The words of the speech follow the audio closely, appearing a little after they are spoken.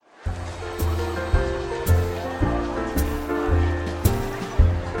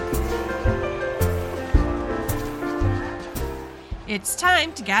It's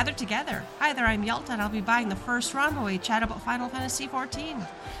time to gather together. Hi there, I'm Yelta, and I'll be buying the first round while we chat about Final Fantasy XIV.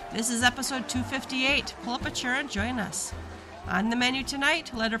 This is episode 258. Pull up a chair and join us. On the menu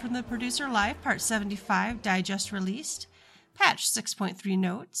tonight, Letter from the Producer Live, Part 75, Digest released. Patch 6.3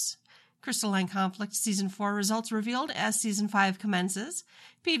 notes. Crystalline Conflict Season 4 results revealed as Season 5 commences.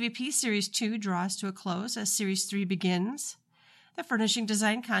 PvP Series 2 draws to a close as Series 3 begins. The Furnishing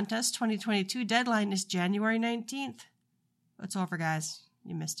Design Contest 2022 deadline is January 19th. It's over, guys.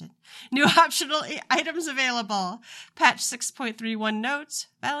 You missed it. New optional items available. Patch 6.31 notes.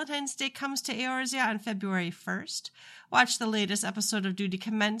 Valentine's Day comes to Eorzea on February 1st. Watch the latest episode of Duty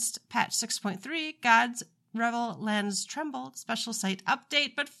Commenced. Patch 6.3. God's Revel Lands Tremble. Special site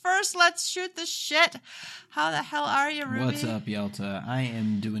update. But first, let's shoot the shit. How the hell are you, Ruby? What's up, Yelta? I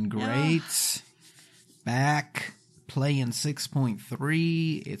am doing great. Back playing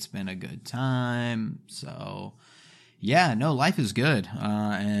 6.3. It's been a good time. So... yeah, no, life is good,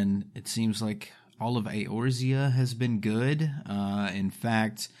 and it seems like all of Eorzea has been good. In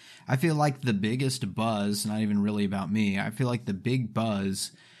fact, I feel like the biggest buzz, not even really about me, I feel like the big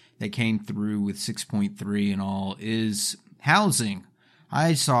buzz that came through with 6.3 and all is housing.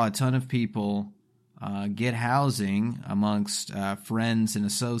 I saw a ton of people get housing amongst friends and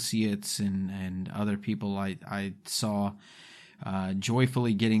associates and other people I saw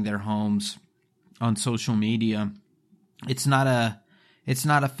joyfully getting their homes on social media. It's not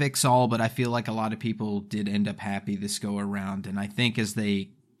a fix-all, but I feel like a lot of people did end up happy this go around. And I think as they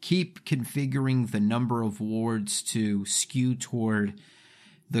keep configuring the number of wards to skew toward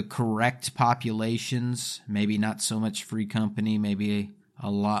the correct populations, maybe not so much free company, maybe a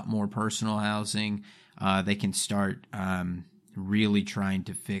lot more personal housing, they can start really trying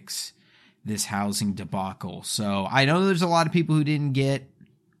to fix this housing debacle. So I know there's a lot of people who didn't get,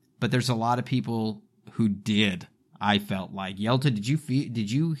 but there's a lot of people who did. I felt like. Yelta,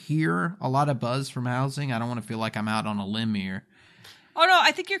 did you hear a lot of buzz from housing? I don't want to feel like I'm out on a limb here. Oh no,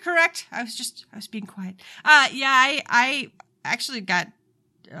 I think you're correct. I was being quiet. I actually got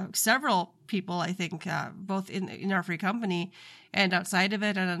several people, I think, both in our free company and outside of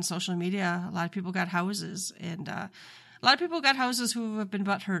it and on social media. A lot of people got houses, and a lot of people got houses who have been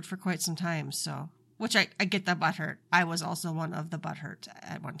butthurt for quite some time. So, which I get the butthurt. I was also one of the butthurt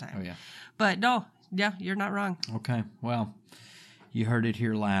at one time. Oh yeah, but no. Yeah, you're not wrong. Okay, well, you heard it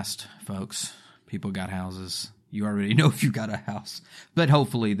here last, folks. People got houses. You already know if you got a house. But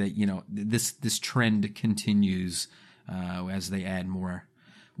hopefully that, this trend continues as they add more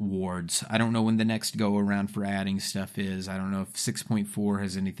wards. I don't know when the next go around for adding stuff is. I don't know if 6.4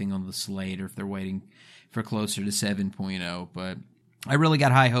 has anything on the slate or if they're waiting for closer to 7.0. But I really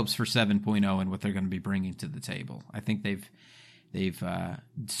got high hopes for 7.0 and what they're going to be bringing to the table. I think they've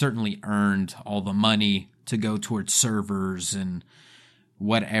certainly earned all the money to go towards servers and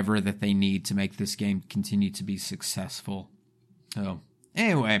whatever that they need to make this game continue to be successful. So,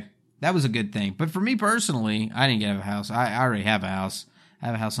 anyway, that was a good thing. But for me personally, I didn't get a house. I already have a house. I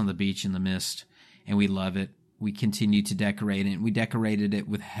have a house on the beach in the mist, and we love it. We continue to decorate it. We decorated it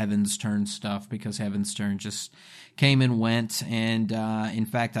with Heaven's Turn stuff because Heaven's Turn just came and went. And in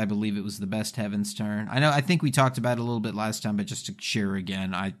fact, I believe it was the best Heaven's Turn. I think we talked about it a little bit last time, but just to share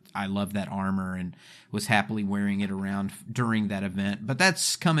again, I love that armor and was happily wearing it around during that event. But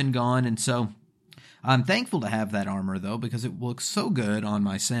that's come and gone, and so I'm thankful to have that armor, though, because it looks so good on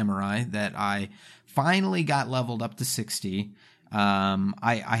my samurai that I finally got leveled up to 60.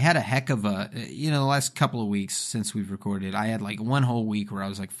 I had a heck of a, the last couple of weeks since we've recorded, I had like one whole week where I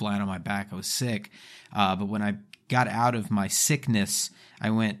was like flat on my back. I was sick. But when I got out of my sickness, I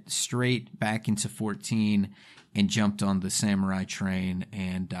went straight back into 14 and jumped on the samurai train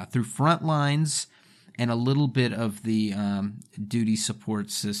and, through front lines and a little bit of the, duty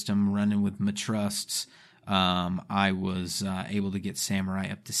support system running with Matrusts, I was, able to get samurai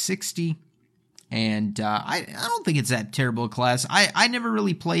up to 60. And I don't think it's that terrible a class. I never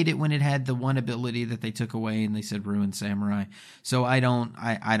really played it when it had the one ability that they took away and they said Ruin Samurai. So I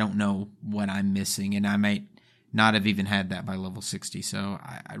don't know what I'm missing, and I might not have even had that by level 60. So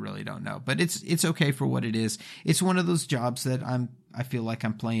I really don't know. But it's okay for what it is. It's one of those jobs that I feel like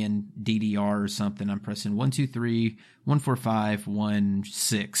I'm playing DDR or something. I'm pressing 1, 2, 3, 1, 4, 5, 1,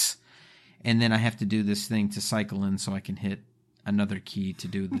 6, and then I have to do this thing to cycle in so I can hit another key to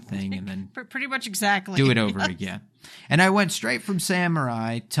do the thing and then pretty much exactly do it over again. And I went straight from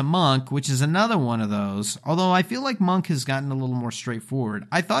samurai to monk, which is another one of those. Although I feel like monk has gotten a little more straightforward.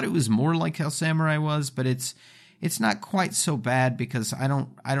 I thought it was more like how samurai was, but it's not quite so bad because I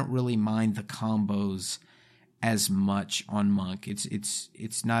don't really mind the combos as much on monk.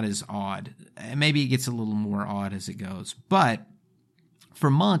 It's not as odd. Maybe it gets a little more odd as it goes, but for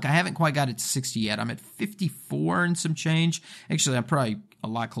Monk, I haven't quite got it to 60 yet. I'm at 54 and some change. Actually, I'm probably a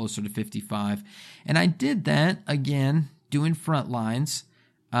lot closer to 55. And I did that, again, doing front lines.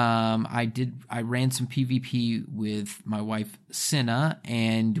 I ran some PvP with my wife, Cinna,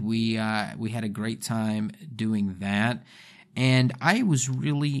 and we had a great time doing that. And I was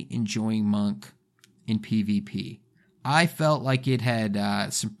really enjoying Monk in PvP. I felt like it had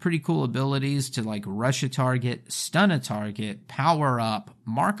some pretty cool abilities to like rush a target, stun a target, power up,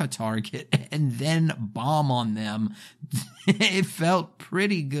 mark a target, and then bomb on them. It felt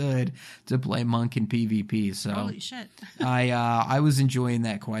pretty good to play Monk in PvP. So holy shit. I was enjoying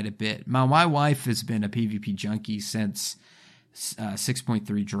that quite a bit. My wife has been a PvP junkie since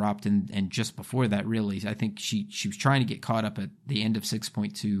 6.3 dropped, and just before that, really. I think she was trying to get caught up at the end of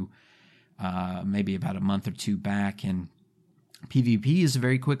 6.2. Maybe about a month or two back, and PvP is a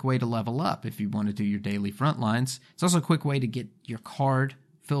very quick way to level up if you want to do your daily front lines. It's also a quick way to get your card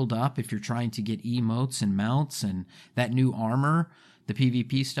filled up if you're trying to get emotes and mounts and that new armor, the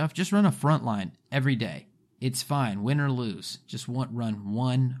PvP stuff. Just run a front line every day. It's fine, win or lose. Just run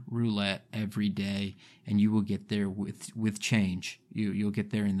one roulette every day, and you will get there with change. You'll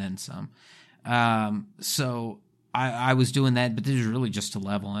get there and then some. So I was doing that, but this was really just to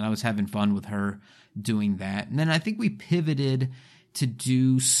level, and I was having fun with her doing that. And then I think we pivoted to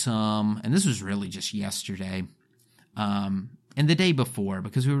do some, and this was really just yesterday, and the day before,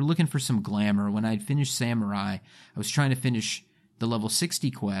 because we were looking for some glamour. When I'd finished Samurai, I was trying to finish the level 60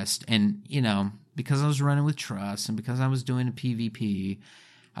 quest, and, because I was running with Trust, and because I was doing a PvP,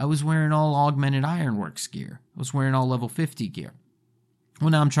 I was wearing all augmented Ironworks gear. I was wearing all level 50 gear. Well,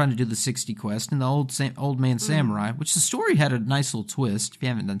 now I'm trying to do the 60 quest and the old man Samurai, which the story had a nice little twist. If you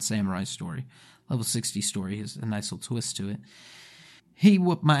haven't done Samurai story, level 60 story has a nice little twist to it. He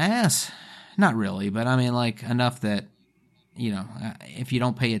whooped my ass. Not really, but I mean, like, enough that, if you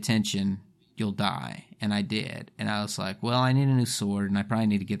don't pay attention, you'll die. And I did. And I was like, well, I need a new sword, and I probably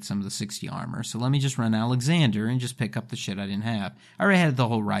need to get some of the 60 armor. So let me just run Alexander and just pick up the shit I didn't have. I already had the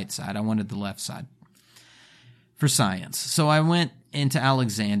whole right side. I wanted the left side for science. So I went into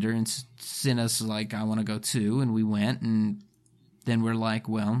Alexander, and Cinna's like, I want to go too, and we went, and then we're like,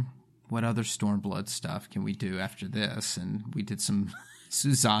 well, what other Stormblood stuff can we do after this? And we did some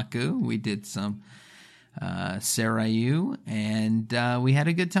Suzaku, we did some Sarayu, and we had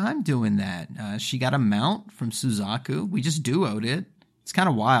a good time doing that. She got a mount from Suzaku. We just duoed it. It's kind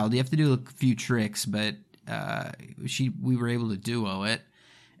of wild. You have to do a few tricks, but we were able to duo it,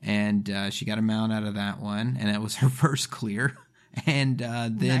 and she got a mount out of that one, and that was her first clear. And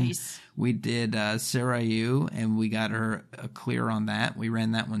then nice. We did Sarayu, and we got her a clear on that. We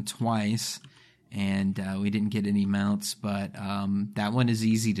ran that one twice, and we didn't get any mounts, but that one is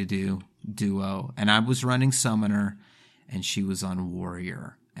easy to do, duo. And I was running Summoner, and she was on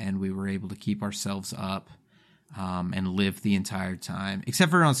Warrior, and we were able to keep ourselves up and live the entire time.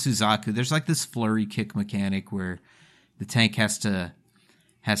 Except for on Suzaku, there's like this flurry kick mechanic where the tank has to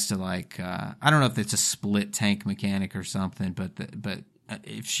like, I don't know if it's a split tank mechanic or something, but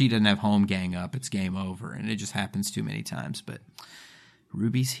if she doesn't have home gang up, it's game over, and it just happens too many times. But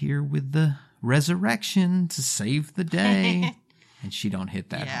Ruby's here with the resurrection to save the day, and she don't hit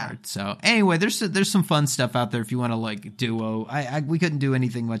that hard. So anyway, there's some fun stuff out there if you want to like duo. We couldn't do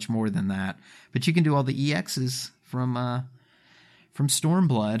anything much more than that, but you can do all the EXs from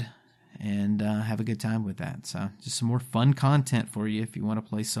Stormblood. And have a good time with that. So just some more fun content for you if you want to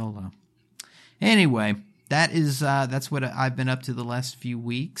play solo. Anyway, that's what I've been up to the last few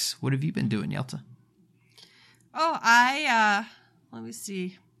weeks. What have you been doing, Yelta? Oh, let me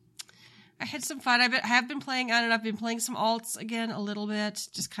see. I had some fun. I have been playing on and I've been playing some alts again a little bit,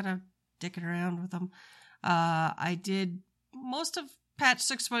 just kind of dicking around with them. I did most of patch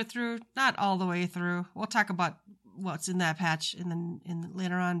 6.3, not all the way through. We'll talk about what's in that patch in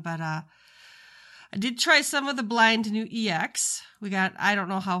later on, but I did try some of the blind new EX. We got, I don't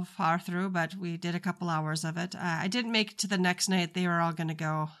know how far through, but we did a couple hours of it. I didn't make it to the next night. They were all going to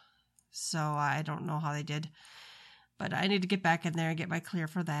go, so I don't know how they did, but I need to get back in there and get my clear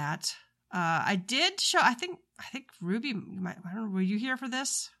for that. I did show, I think Ruby, I don't know, were you here for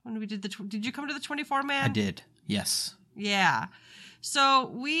this when we did did you come to the 24 man? I did, yes. Yeah.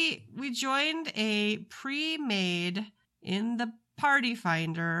 So we joined a pre-made in the Party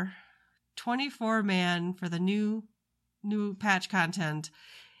Finder 24-man for the new patch content,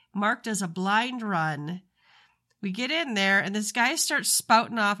 marked as a blind run. We get in there and this guy starts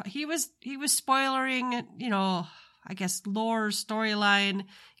spouting off. He was spoilering, I guess lore, storyline,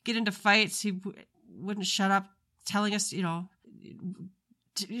 get into fights. He wouldn't shut up, telling us,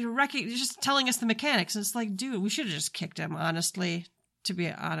 just telling us the mechanics. And it's like, dude, we should have just kicked him, honestly. to be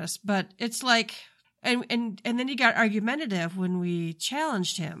honest. But it's like, and then he got argumentative when we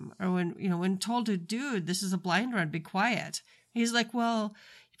challenged him, or when told to, dude, this is a blind run, be quiet. He's like, well,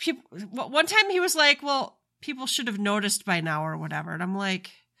 one time he was like, well, people should have noticed by now or whatever. And I'm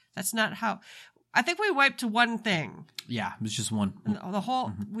like, that's not how. I think we wiped to one thing. Yeah, it was just one. The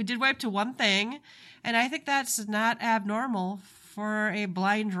whole, we did wipe to one thing. And I think that's not abnormal for a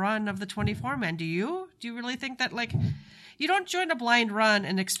blind run of the 24 men. Do you? Do you really think that, like, you don't join a blind run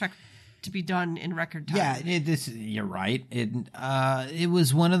and expect to be done in record time? Yeah, you're right. It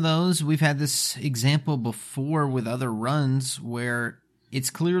was one of those, we've had this example before with other runs where it's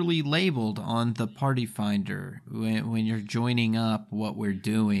clearly labeled on the party finder when you're joining up what we're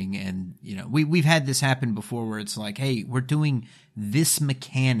doing. And, we've had this happen before where it's like, hey, we're doing this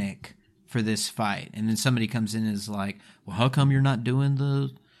mechanic for this fight. And then somebody comes in and is like, well, how come you're not doing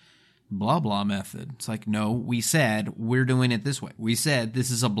the blah, blah method? It's like, no, we said we're doing it this way. We said this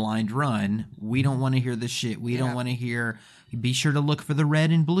is a blind run. We don't want to hear this shit. We don't want to hear, be sure to look for the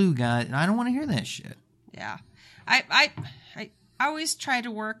red and blue guy. I don't want to hear that shit. Yeah. I always try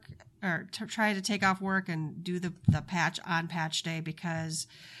to work or try to take off work and do the patch on patch day, because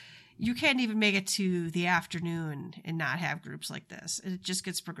you can't even make it to the afternoon and not have groups like this. It just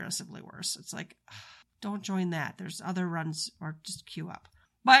gets progressively worse. It's like, don't join that. There's other runs, or just queue up.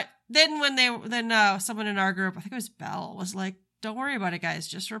 But then someone in our group, I think it was Belle, was like, don't worry about it, guys.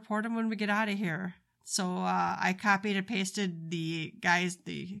 Just report them when we get out of here. So I copied and pasted the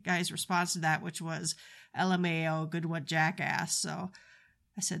guy's response to that, which was LMAO, good one, jackass. So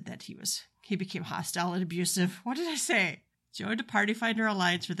I said that he became hostile and abusive. What did I say? Joined a Party Finder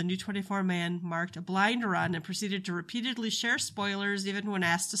Alliance for the new 24-man, marked a blind run, and proceeded to repeatedly share spoilers even when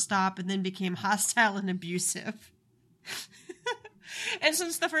asked to stop, and then became hostile and abusive. And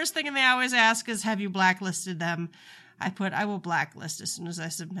since the first thing they always ask is, have you blacklisted them? I will blacklist as soon as I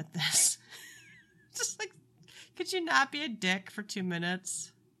submit this. Just like, could you not be a dick for 2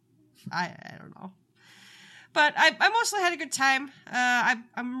 minutes? I don't know. But I mostly had a good time.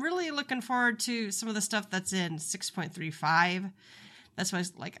 I'm really looking forward to some of the stuff that's in 6.35. That's why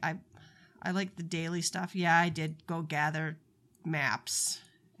I like the daily stuff. Yeah, I did go gather maps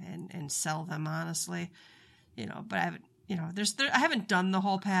and sell them, honestly. But I haven't, I haven't done the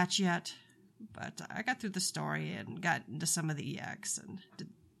whole patch yet. But I got through the story and got into some of the EX and did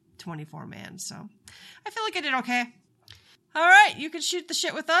 24 man. So I feel like I did okay. All right, you can shoot the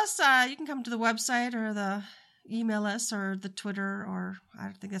shit with us. You can come to the website or the email us or the Twitter, or I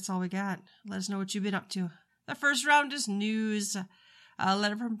think that's all we got. Let us know what you've been up to. The first round is news. A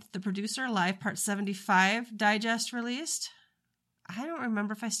letter from the producer, live part 75 digest released. I don't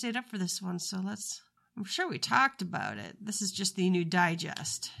remember if I stayed up for this one, so I'm sure we talked about it. This is just the new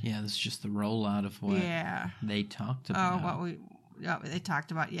digest. Yeah, this is just the rollout of what they talked about. They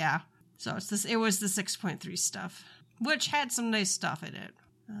talked about, yeah. So it was the 6.3 stuff, which had some nice stuff in it.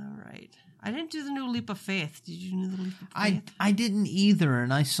 All right. I didn't do the new Leap of Faith. Did you do the Leap of Faith? I didn't either,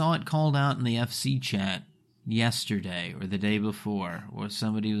 and I saw it called out in the FC chat yesterday or the day before, where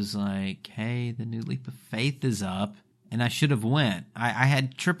somebody was like, hey, the new Leap of Faith is up, and I should have went. I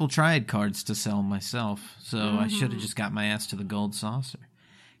had triple triad cards to sell myself, so I should have just got my ass to the gold saucer.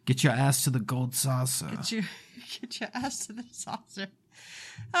 Get your ass to the gold saucer. Get your ass to the saucer.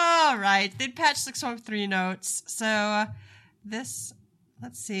 All right. They patched 6.3 notes. So let's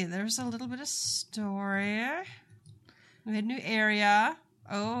see. There's a little bit of story. We had a new area.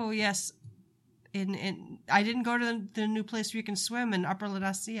 Oh, yes. I didn't go to the new place where you can swim in Upper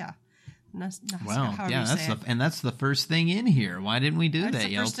Lanasia. Wow. Yeah, that's the first thing in here. Why didn't we do that, That's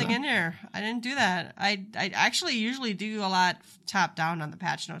the first thing in here. I didn't do that. I actually usually do a lot top down on the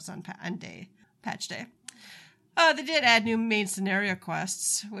patch notes on patch day. They did add new main scenario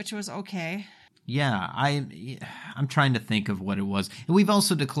quests, which was okay. Yeah, I'm trying to think of what it was. And we've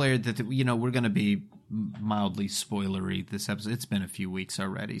also declared that we're going to be mildly spoilery this episode. It's been a few weeks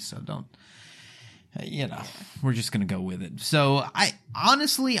already, so don't. We're just going to go with it. So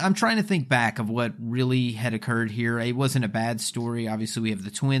I'm trying to think back of what really had occurred here. It wasn't a bad story. Obviously, we have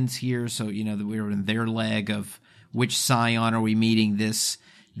the twins here, so that we were in their leg of which Scion are we meeting this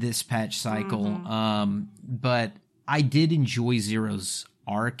patch cycle. Mm-hmm. But I did enjoy Zero's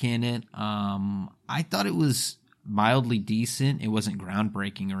arc in it. I thought it was mildly decent. It wasn't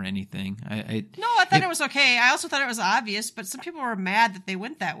groundbreaking or anything. I thought it was okay. I also thought it was obvious, but some people were mad that they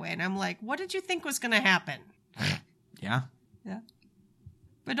went that way, and I'm like, what did you think was going to happen? Yeah.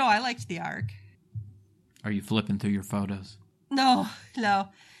 But no, I liked the arc. Are you flipping through your photos? No. I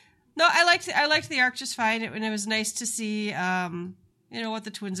liked the arc just fine, and it was nice to see, what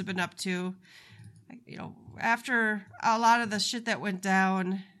the twins have been up to. after a lot of the shit that went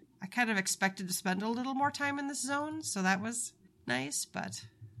down, I kind of expected to spend a little more time in this zone, so that was nice, but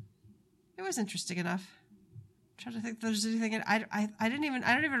it was interesting enough. I'm trying to think if there's anything I don't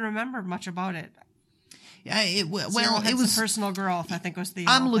even remember much about it. Yeah, it was personal growth. I think was the.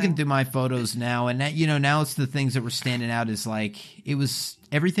 I'm looking through my photos now, and that, now it's the things that were standing out. Is like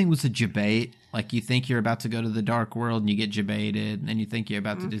everything was a debate. Like you think you're about to go to the dark world, and you get debated, and then you think you're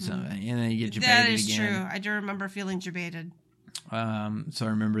about to do something, and then you get debated again. That is true. I do remember feeling debated. So I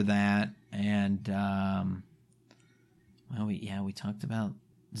remember that, and we talked about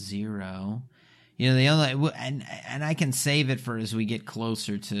Zero. The only and I can save it for as we get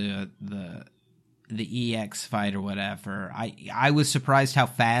closer to the EX fight or whatever. I was surprised how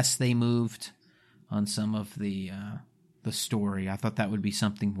fast they moved on some of the story. I thought that would be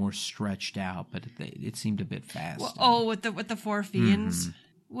something more stretched out, but it seemed a bit fast. Well, with the 4 fiends.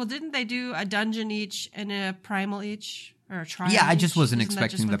 Mm-hmm. Well, didn't they do a dungeon each and a primal each or a trial? Yeah, I just wasn't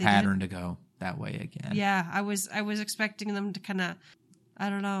expecting the pattern to go that way again. Yeah, I was expecting them to kind of, I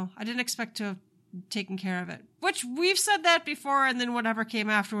don't know. I didn't expect to have taken care of it, which we've said that before, and then whatever came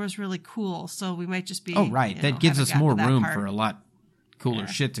after was really cool, so we might just be that gives us more room for a lot cooler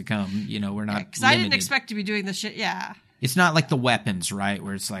shit to come. We're not because I didn't expect to be doing the shit. It's not like the weapons, right,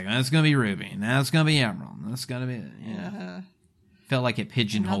 where it's like, it's gonna be Ruby, now it's gonna be Emerald, that's gonna be felt like it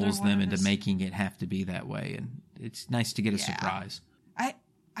pigeonholes them into making it have to be that way, and it's nice to get a surprise. I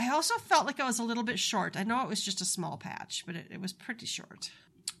also felt like it was a little bit short. I know it was just a small patch, but it was pretty short.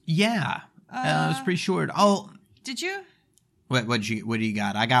 Yeah. It was pretty short. Oh, did you? What do you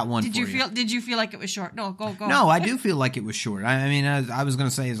got? I got one. Did you feel like it was short? No, go. No, I do feel like it was short. I mean, I was going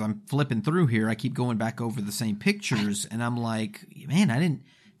to say as I'm flipping through here, I keep going back over the same pictures, and I'm like, man,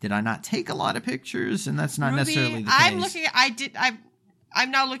 did I not take a lot of pictures? And that's not necessarily the case.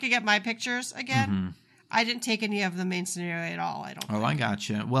 I'm now looking at my pictures again. Mm-hmm. I didn't take any of the main scenario at all. I don't. Oh, I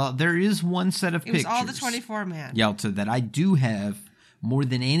gotcha. Well, there is one set of pictures. It was all the 24 man. Yelta, that I do have more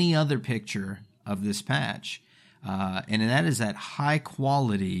than any other picture of this patch. And that is that high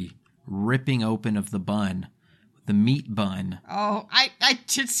quality ripping open of the bun, the meat bun. Oh, I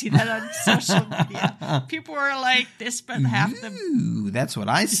did see that on social media. People were like, this spent half the... That's what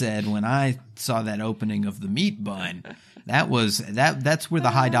I said when I saw that opening of the meat bun. That's where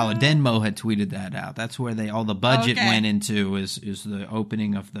the High Dollar Denmo had tweeted that out. That's where all the budget went into is the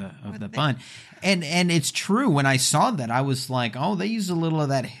opening of the bun. And it's true. When I saw that, I was like, oh, they used a little of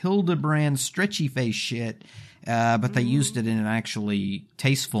that Hildebrand stretchy face shit, but they used it in an actually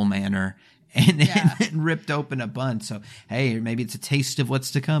tasteful manner and ripped open a bun. So, hey, maybe it's a taste of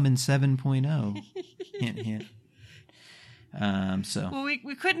what's to come in 7.0. Hint, hint. Well,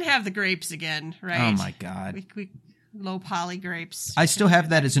 we couldn't have the grapes again, right? Oh, my God. We low poly grapes. I still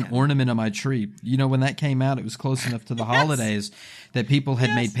have that as an ornament on my tree. When that came out, it was close enough to the holidays that people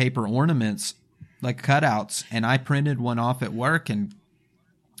had made paper ornaments, like cutouts, and I printed one off at work and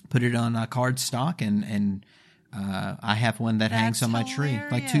put it on a cardstock, and I have one that hangs on my tree.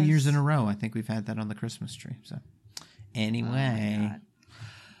 Like 2 years in a row. I think we've had that on the Christmas tree. So anyway,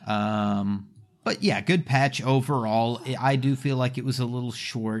 but yeah, good patch overall. I do feel like it was a little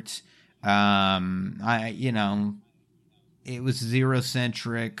short. It was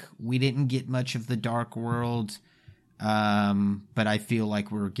Zero-centric. We didn't get much of the Dark World, but I feel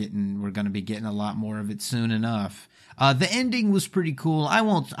like we're going to be getting a lot more of it soon enough. The ending was pretty cool. I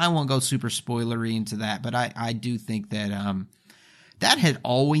won't go super spoilery into that, but I do think that that had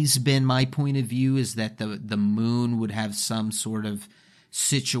always been my point of view, is that the moon would have some sort of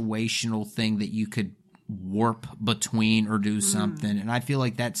situational thing that you could warp between or do something, and I feel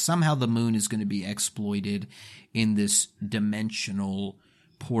like that somehow the moon is going to be exploited in this dimensional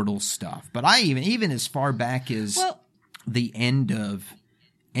portal stuff. But I even as far back as the end of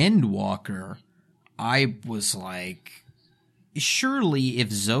Endwalker, I was like, surely if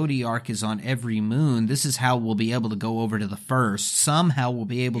Zodiark is on every moon, this is how we'll be able to go over to the first. Somehow we'll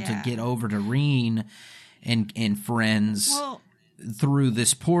be able to get over to Reen and friends through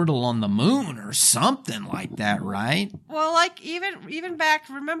this portal on the moon or something like that, right? Well, like even back,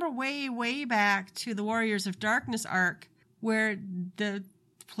 remember way back to the Warriors of Darkness arc, where the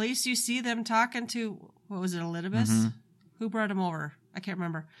place you see them talking to, what was it, Elidibus? Mm-hmm. Who brought him over? I can't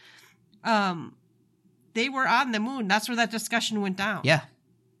remember. They were on the moon. That's where that discussion went down. Yeah.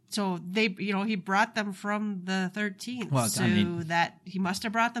 So he brought them from the 13th. Well, that he must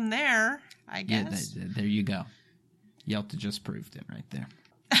have brought them there, I guess. Yeah, there you go. Yelta just proved it right there.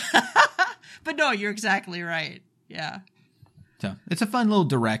 But no, you're exactly right. Yeah. So it's a fun little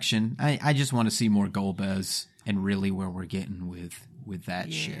direction. I just want to see more Golbez and really where we're getting with with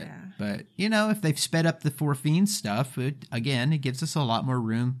that shit. Yeah. But, if they've sped up the Four Fiends stuff, it gives us a lot more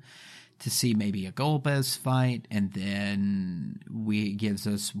room to see maybe a Golbez fight, and then it gives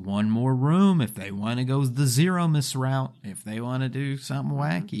us one more room if they want to go the Zero-Miss route, if they want to do something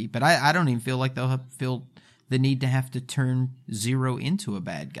wacky. But I don't even feel like they'll feel the need to have to turn Zero into a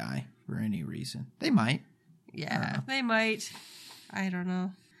bad guy for any reason. They might. Yeah, they might. I don't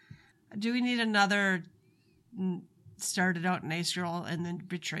know. Do we need another started out nice girl and then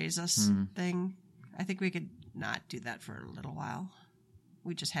betrays us thing? I think we could not do that for a little while.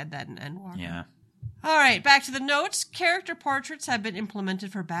 We just had that in Endwalker. Yeah. All right, back to the notes. Character portraits have been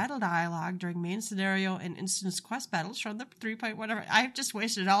implemented for battle dialogue during main scenario and instance quest battles from the 3. Whatever. I've just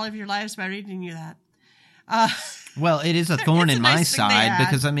wasted all of your lives by reading you that. Well, it is a thorn in my nice side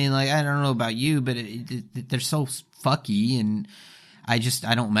because, I don't know about you, but they're so fucky, and I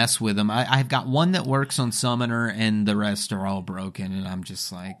don't mess with them. I've got one that works on Summoner, and the rest are all broken, and I'm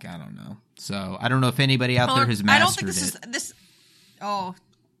just like, I don't know. So I don't know if anybody out there has mastered it. Oh,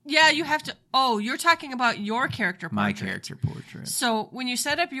 yeah, you have to. Oh, you're talking about your character portrait. My character portrait. So when you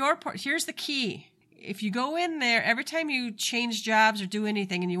set up your here's the key. If you go in there, every time you change jobs or do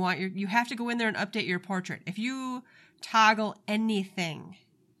anything and you have to go in there and update your portrait. If you toggle anything,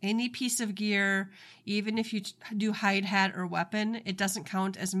 any piece of gear, even if you do hide hat or weapon, it doesn't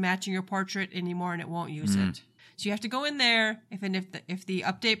count as matching your portrait anymore and it won't use it. So you have to go in there. If the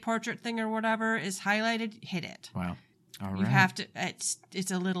update portrait thing or whatever is highlighted, hit it. Wow. All right. You have to.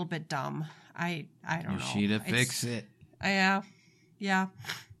 It's a little bit dumb. I don't know. Yoshida, fix it. Yeah.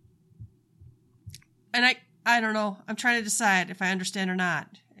 And I don't know. I'm trying to decide if I understand or not.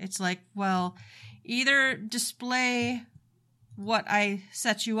 It's like, well, either display what I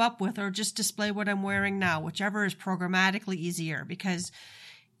set you up with or just display what I'm wearing now, whichever is programmatically easier, because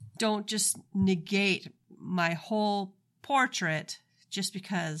don't just negate my whole portrait just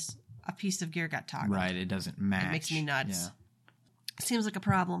because a piece of gear got toggled. Right, it doesn't match. It makes me nuts. Yeah. Seems like a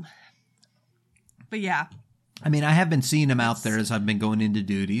problem. But yeah. I have been seeing them out there as I've been going into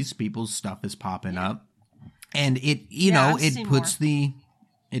duties. People's stuff is popping up. And it puts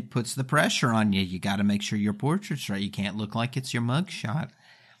the pressure on you. You got to make sure your portrait's right. You can't look like it's your mugshot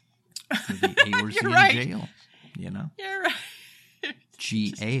for the Eorzean jail. You're right.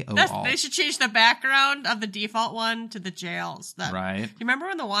 GAOL. They should change the background of the default one to the jails. Right. You remember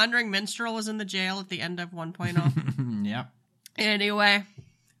when the Wandering Minstrel was in the jail at the end of 1.0? Yeah. Anyway.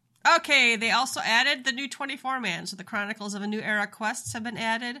 Okay, they also added the new 24-man, so the Chronicles of a New Era quests have been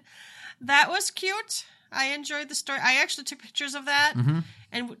added. That was cute. I enjoyed the story. I actually took pictures of that. Mm-hmm.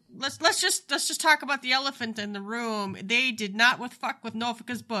 And let's just talk about the elephant in the room. They did not fuck with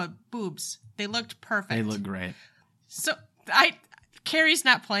Nofika's boobs. They looked perfect. They look great. So Carrie's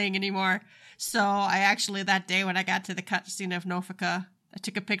not playing anymore. So I actually, that day when I got to the cutscene of Nofika, I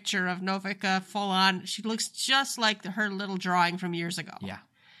took a picture of Nofika full on. She looks just like her little drawing from years ago. Yeah.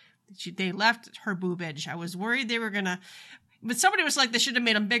 They left her boobage. I was worried they were going to, but somebody was like, they should have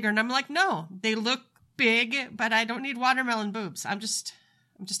made them bigger. And I'm like, no, they look big, but I don't need watermelon boobs. I'm just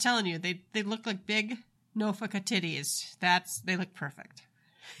telling you, they look like big Nofika titties. They look perfect.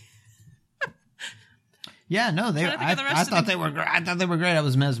 Yeah, no, I thought they were great. I thought they were great. I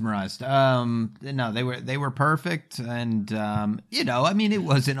was mesmerized. No, they were perfect, and it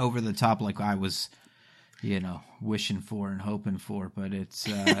wasn't over the top like I was, wishing for and hoping for, but it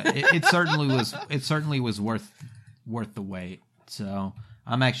certainly was worth the wait. So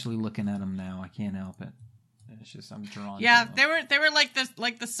I'm actually looking at them now. I can't help it. It's just I'm drawn. Yeah, they were like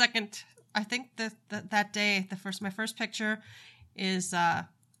the second. I think that day my first picture is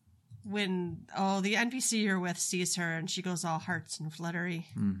when the NPC you're with sees her and she goes all hearts and fluttery,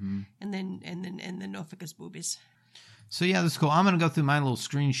 and then Nofika's boobies. So yeah, that's cool. I'm gonna go through my little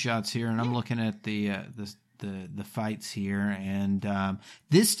screenshots here, and I'm looking at the fights here, and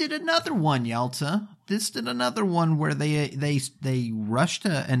this did another one, Yalta. This did another one where they rushed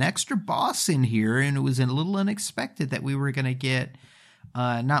an extra boss in here, and it was a little unexpected that we were gonna get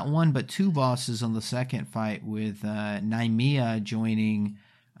not one but two bosses on the second fight with Naimia joining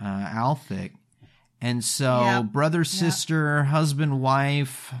Althik. And so brother, sister, husband,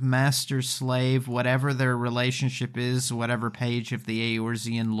 wife, master, slave, whatever their relationship is, whatever page of the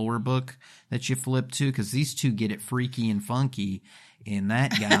Eorzean lore book that you flip to, because these two get it freaky and funky in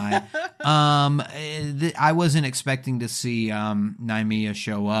that guy. I wasn't expecting to see Naimia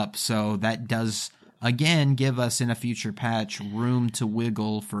show up, so that does again give us in a future patch room to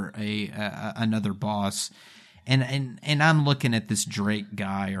wiggle for another boss. And I'm looking at this Drake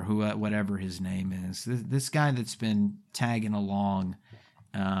guy or whatever his name is. This guy that's been tagging along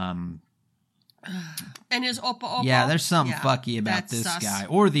And his Opa Opa. Yeah, there's something fucky about this sus. guy.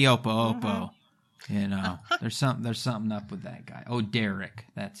 Or the Opa Opa. You know, there's something up with that guy. Oh, Derek.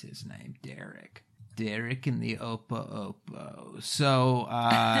 That's his name. Derek and the Opa Opa. So,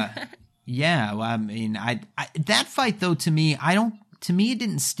 yeah, well, I mean, I that fight, though, to me, it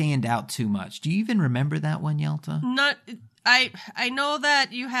didn't stand out too much. Do you even remember that one, Yelta? I know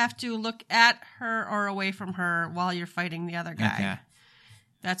that you have to look at her or away from her while you're fighting the other guy. Okay.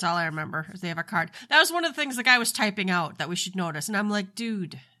 That's all I remember, is they have a card. That was one of the things the guy was typing out that we should notice. And I'm like,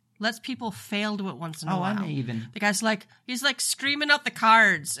 dude, let's people fail to it once in a while. I may even... The guy's like, he's like screaming out the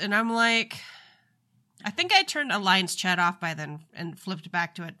cards. And I'm like, I think I turned Alliance chat off by then and flipped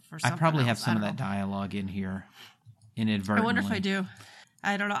back to it for something I probably have else. some of that dialogue in here inadvertently. I wonder if I do.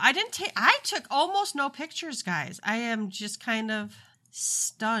 I don't know. I took almost no pictures, guys. I am just kind of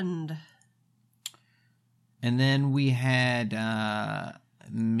stunned. And then we had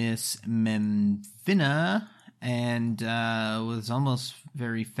Miss Memphina, and was almost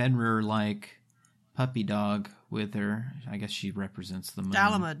very Fenrir-like puppy dog with her. I guess she represents the moon.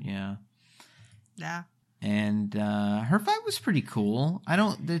 Dalamud. Yeah. Yeah. And her fight was pretty cool.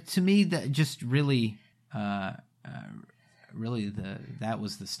 To me, that just really... really that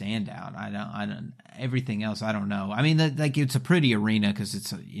was the standout. I don't everything else I don't know. I mean, it's a pretty arena because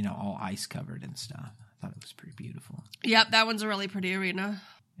it's all ice covered and stuff. I thought it was pretty beautiful. Yep, that one's a really pretty arena.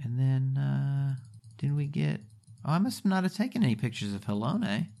 And then didn't we get? Oh, I must not have taken any pictures of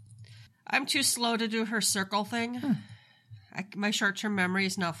Helone. I'm too slow to do her circle thing. My short-term memory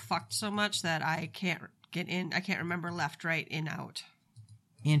is now fucked so much that I can't get in. I can't remember left, right, in, out.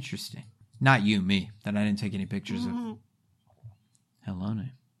 Interesting. Not you, me. That I didn't take any pictures of. Helone.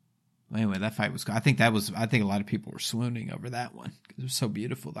 Anyway, that fight was. I think a lot of people were swooning over that one because it was so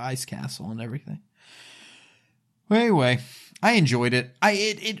beautiful, the ice castle and everything. Well, anyway, I enjoyed it.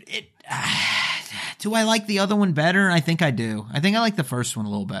 Do I like the other one better? I think I do. I think I like the first one a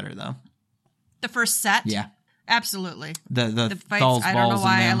little better though. The first set, yeah, absolutely. The fights. I don't know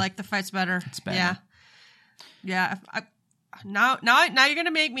why I like the fights better. It's better. Yeah. Now you're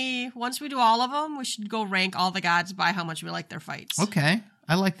gonna make me. Once we do all of them, we should go rank all the gods by how much we like their fights. Okay,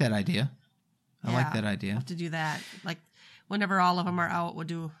 I like that idea. I like that idea. We'll have to do that. Like whenever all of them are out, we'll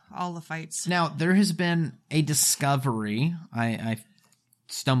do all the fights. Now there has been a discovery I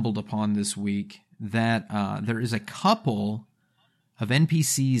stumbled upon this week that there is a couple of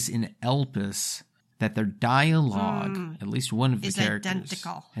NPCs in Elpis that their dialogue, at least one of the characters,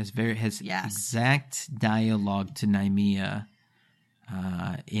 identical. has exact dialogue to Nymea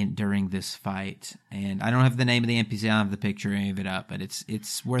during this fight. And I don't have the name of the NPC, I don't have the picture or any of it up, but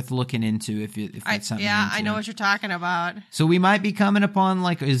it's worth looking into if that's something. Yeah, I know what you're talking about. So we might be coming upon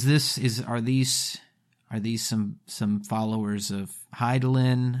like, are these some followers of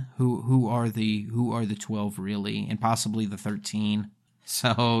Hydaelyn? Who are the 12 really, and possibly the 13?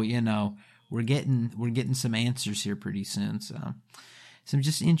 So we're getting some answers here pretty soon. So some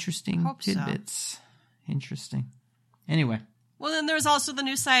just interesting tidbits. So. Interesting. Anyway. Well, then there's also the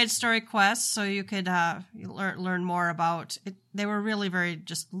new side story quests, so you could learn more about it. They were really very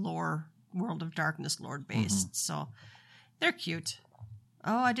just lore, World of Darkness lore based, so they're cute.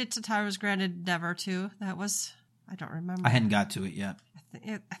 Oh, I did Tataru's Granted Endeavor too. That was, I don't remember. I hadn't got to it yet.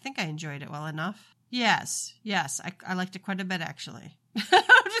 I think I enjoyed it well enough. Yes, I liked it quite a bit actually. I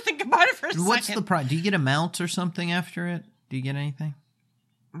have to think about it for a second. What's the prize? Do you get a mount or something after it? Do you get anything?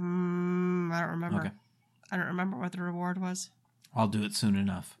 I don't remember. Okay. I don't remember what the reward was. I'll do it soon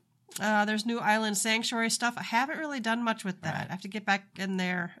enough. There's new Island Sanctuary stuff. I haven't really done much with that. Right. I have to get back in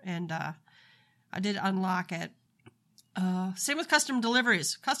there, and I did unlock it. Same with custom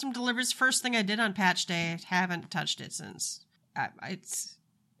deliveries. Custom deliveries, first thing I did on patch day. Haven't touched it since. It's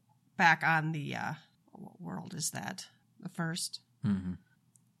back on the, what world is that? The first. Mm-hmm.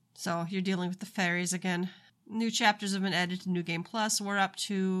 So you're dealing with the fairies again. New chapters have been added to New Game Plus. We're up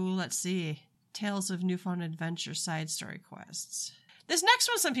to, let's see, Tales of Newfound Adventure side story quests. This next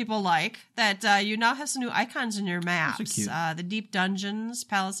one some people like, that you now have some new icons in your maps. Those are cute. The Deep Dungeons,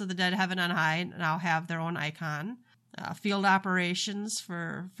 Palace of the Dead, Heaven on High now have their own icon. Field operations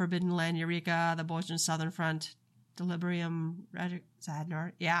for Forbidden Land, Eureka, the Bojan Southern Front, Delirium,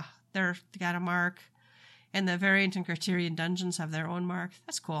 Zadnor. Yeah, they got a mark. And the Variant and Criterion Dungeons have their own mark.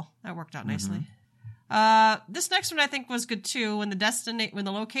 That's cool. That worked out nicely. This next one I think was good too. When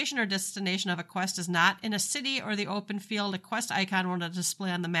the location or destination of a quest is not in a city or the open field, a quest icon will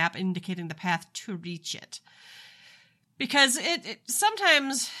display on the map indicating the path to reach it. Because it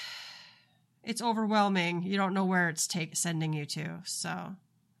sometimes it's overwhelming. You don't know where it's sending you to. So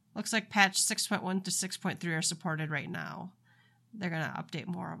looks like patch 6.1 to 6.3 are supported right now. They're going to update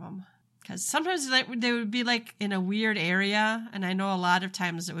more of them. Because sometimes they would be like in a weird area, and I know a lot of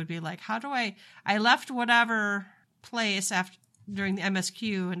times it would be like, how do I left whatever place during the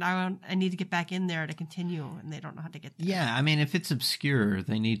MSQ, and I need to get back in there to continue, and they don't know how to get there. Yeah, I mean, if it's obscure,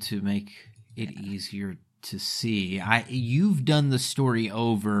 they need to make it easier to see. You've done the story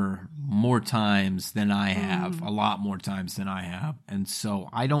over more times than I have, a lot more times than I have, and so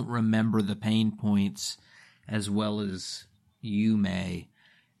I don't remember the pain points as well as you may.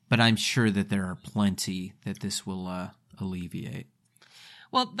 But I'm sure that there are plenty that this will alleviate.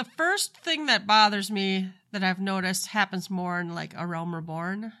 Well, the first thing that bothers me that I've noticed happens more in like A Realm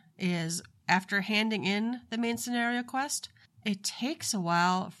Reborn is after handing in the main scenario quest, it takes a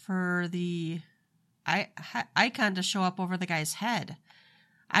while for the icon to show up over the guy's head.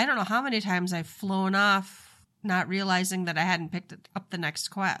 I don't know how many times I've flown off not realizing that I hadn't picked up the next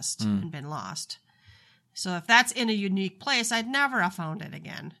quest and been lost. So if that's in a unique place, I'd never have found it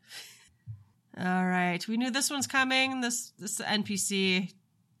again. All right. We knew this one's coming. This NPC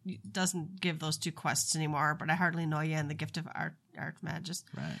doesn't give those 2 quests anymore, but I hardly know you, and the Gift of Archmagus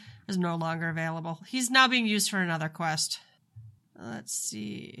is no longer available. He's now being used for another quest. Let's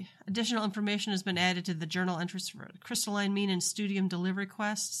see. Additional information has been added to the journal entries for Crystalline Mean and Studium delivery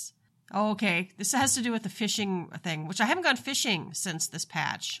quests. Oh, okay. This has to do with the fishing thing, which I haven't gone fishing since this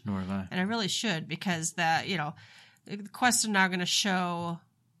patch. Nor have I. And I really should, because the quests are now going to show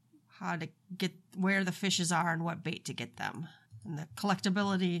how to get where the fishes are and what bait to get them, and the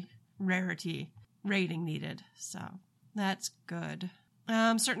collectability, rarity, rating needed. So that's good.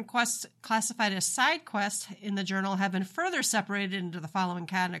 Certain quests classified as side quests in the journal have been further separated into the following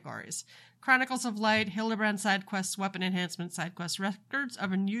categories: Chronicles of Light, Hildebrand side quests, Weapon Enhancement side quests, Records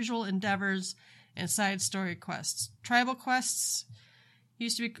of Unusual Endeavors, and Side Story quests. Tribal quests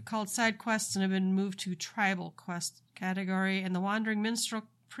used to be called side quests and have been moved to Tribal quest category, and the Wandering Minstrel,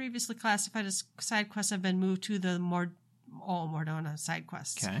 previously classified as side quests, have been moved to the Mordona side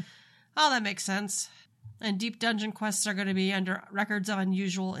quests. Okay. Oh, that makes sense. And Deep Dungeon quests are going to be under Records of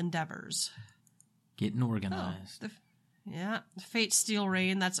Unusual Endeavors. Getting organized. The Fate Steel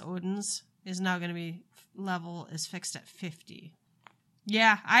Rain, that's Odin's, is now going to be level is fixed at 50.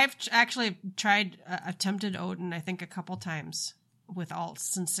 Yeah, I've actually attempted Odin, I think, a couple times with alts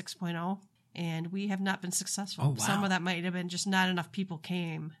since 6.0, and we have not been successful. Oh, wow. Some of that might have been just not enough people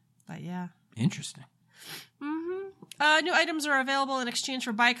came, but yeah. Interesting. New items are available in exchange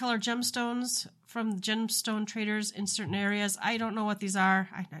for bicolor gemstones from gemstone traders in certain areas. I don't know what these are.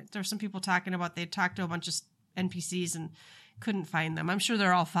 There's some people talking about they talked to a bunch of NPCs and couldn't find them. I'm sure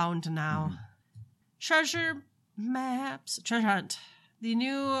they're all found now. Treasure maps. Treasure hunt. The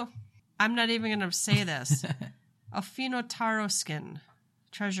new, I'm not even going to say this, Affinotaro skin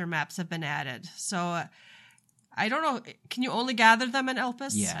treasure maps have been added. So I don't know. Can you only gather them in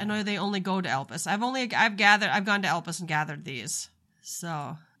Elpis? Yeah. I know they only go to Elpis. I've gone to Elpis and gathered these.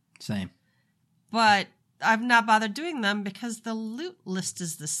 So. Same. But I've not bothered doing them because the loot list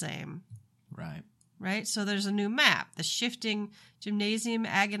is the same. Right? So there's a new map. The Shifting Gymnasium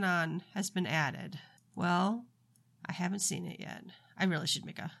Aganon has been added. Well, I haven't seen it yet. I really should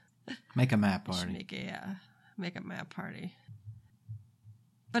make a map party. Make a map party.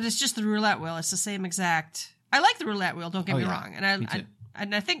 But it's just the roulette wheel. It's the same exact. I like the roulette wheel. Don't get me wrong. And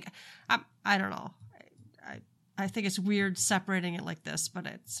I think I don't know. I think it's weird separating it like this,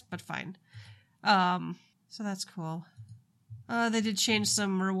 but fine. So that's cool. They did change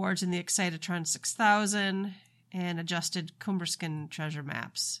some rewards in the Excitatron 6000 and adjusted Cumberskin treasure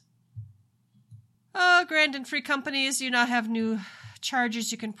maps. Grand and free companies, you now have new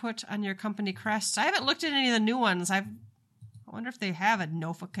charges you can put on your company crests. I haven't looked at any of the new ones. I wonder if they have a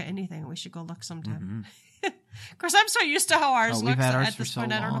Nofaka anything. We should go look sometime. Of course, I'm so used to how ours looks had ours at for this so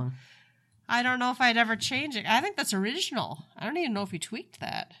point. long. I don't know if I'd ever change it. I think that's original. I don't even know if you tweaked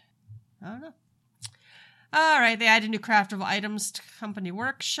that. I don't know. All right, they added new craftable items to Company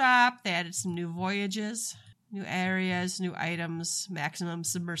Workshop. They added some new voyages, new areas, new items. Maximum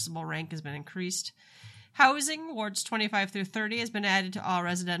submersible rank has been increased. Housing, wards 25 through 30, has been added to all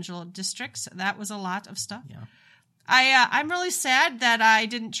residential districts. That was a lot of stuff. Yeah. I'm really sad that I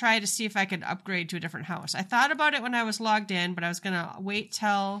didn't try to see if I could upgrade to a different house. I thought about it when I was logged in, but I was going to wait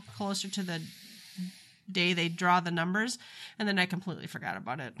till closer to the day they draw the numbers, and then I completely forgot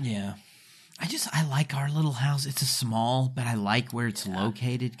about it. Yeah. I like our little house. It's a small, but I like where it's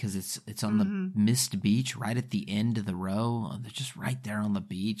located because it's on the Mist Beach right at the end of the row. They're just right there on the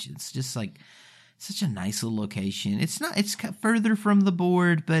beach. It's just like such a nice little location. It's further from the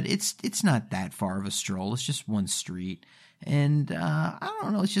board, but it's not that far of a stroll. It's just one street. And I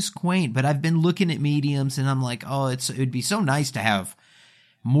don't know, it's just quaint. But I've been looking at mediums and I'm like, it would be so nice to have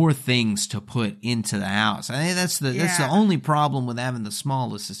more things to put into the house. I think that's the only problem with having the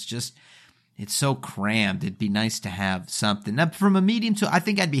smallest. It's just, it's so crammed. It'd be nice to have something. Now, from a medium to, I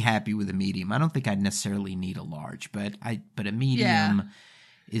think I'd be happy with a medium. I don't think I'd necessarily need a large, but a medium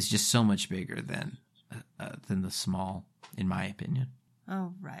is just so much bigger than the small, in my opinion.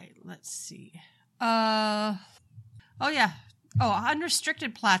 All right, let's see.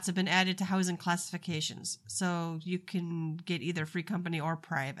 Unrestricted plots have been added to housing classifications, so you can get either free company or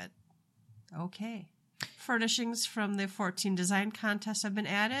private. Okay. Furnishings from the 14 design contest have been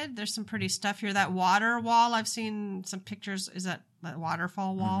added. There's some pretty stuff here. That water wall, I've seen some pictures. Is that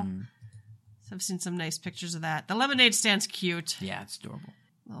waterfall wall? Mm-hmm. So I've seen some nice pictures of that. The lemonade stand's cute. Yeah, it's adorable.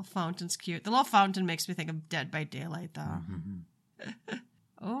 The little fountain's cute. The little fountain makes me think of Dead by Daylight, though. Mm-hmm.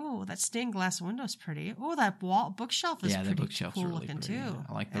 Oh, that stained glass window's pretty. Oh, that bookshelf is pretty cool really looking pretty. Too.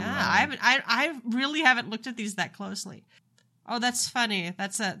 I like the I really haven't looked at these that closely. Oh, that's funny.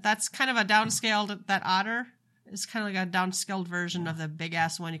 That's kind of a downscaled. That otter is kind of like a downscaled version of the big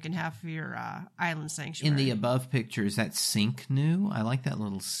ass one you can have for your island sanctuary. In the above picture, is that sink new? I like that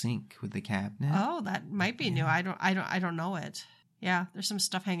little sink with the cabinet. Oh, that might be new. I don't know it. Yeah, there's some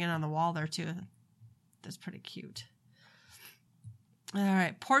stuff hanging on the wall there too. That's pretty cute. All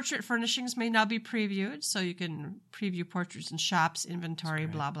right. Portrait furnishings may now be previewed, so you can preview portraits in shops, inventory,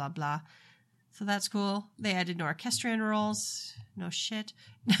 blah, blah, blah. So that's cool. They added no orchestrion rolls. No shit.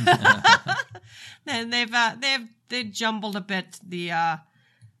 Then they jumbled a bit the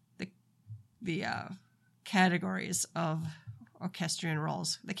categories of orchestrion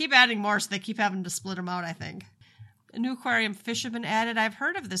rolls. They keep adding more, so they keep having to split them out, I think. A new aquarium fish have been added. I've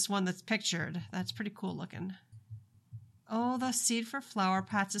heard of this one that's pictured. That's pretty cool looking. Oh, the seed for flower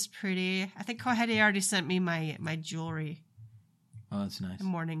pots is pretty. I think Kohede already sent me my jewelry. Oh, that's nice. The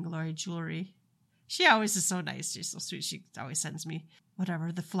Morning Glory jewelry. She always is so nice. She's so sweet. She always sends me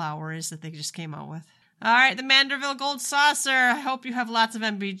whatever the flower is that they just came out with. All right, the Manderville Gold Saucer. I hope you have lots of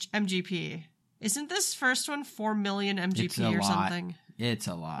MGP. Isn't this first one 4 million MGP or something? It's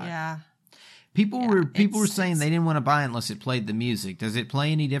a lot. Yeah. People were saying they didn't want to buy it unless it played the music. Does it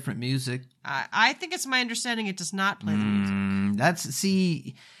play any different music? I think it's my understanding it does not play the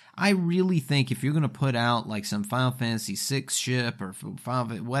music. I really think if you're going to put out like some Final Fantasy VI ship or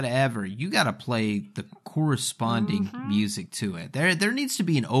whatever, you got to play the corresponding music to it. There needs to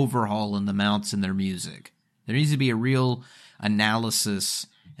be an overhaul in the mounts and their music. There needs to be a real analysis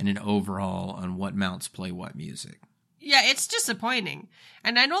and an overhaul on what mounts play what music. Yeah, it's disappointing.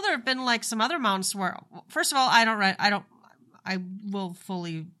 And I know there have been like some other mounts where, first of all, I will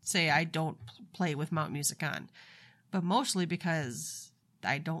fully say I don't play with mount music on, but mostly because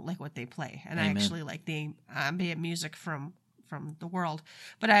I don't like what they play. And Amen. I actually like the ambient music from the world.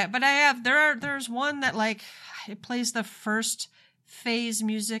 But there's one that like, it plays the first phase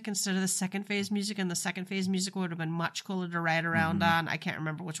music instead of the second phase music, and the second phase music would have been much cooler to ride around on. I can't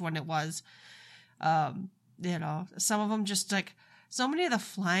remember which one it was. Some of them just like, so many of the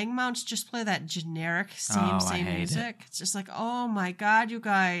flying mounts just play that generic same music. It's just like, oh my God, you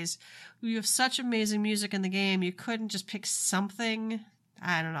guys, you have such amazing music in the game. You couldn't just pick something.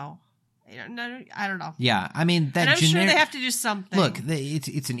 I don't know. I don't know. Yeah, I mean that. And I'm sure they have to do something. Look,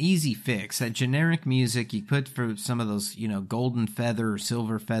 it's an easy fix. That generic music you put for some of those, golden feather or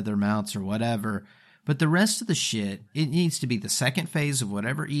silver feather mounts or whatever. But the rest of the shit, it needs to be the second phase of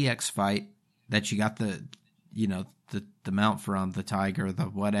whatever EX fight that you got the mount from, the tiger, the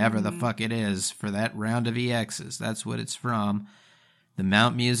whatever the fuck it is for that round of EXs. That's what it's from. The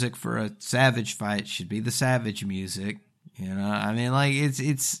mount music for a Savage fight should be the Savage music. I mean, like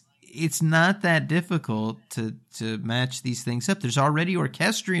it's not that difficult to match these things up. There's already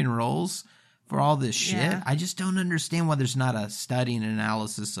orchestrion rolls for all this shit. Yeah. I just don't understand why there's not a study and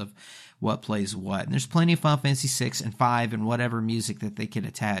analysis of what plays what. And there's plenty of Final Fantasy 6 and 5 and whatever music that they could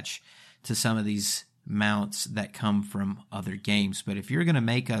attach to some of these mounts that come from other games. But if you're going to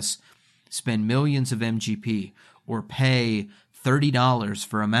make us spend millions of MGP or pay $30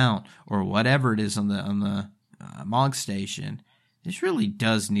 for a mount or whatever it is on the Mog Station, this really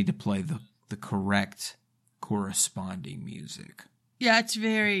does need to play the correct corresponding music. Yeah, it's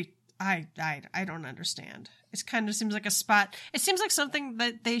very... I don't understand. It kind of seems like a spot... It seems like something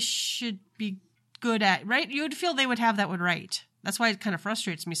that they should be good at, right? You would feel they would have that one right. That's why it kind of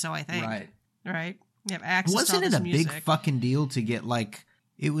frustrates me so, I think. Right? You have access Wasn't to all this it a music. big fucking deal to get, like...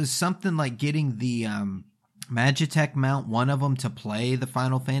 It was something like getting the Magitech mount, one of them, to play the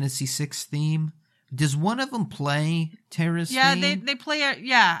Final Fantasy VI theme? Does one of them play Terra's theme? Yeah, they play it.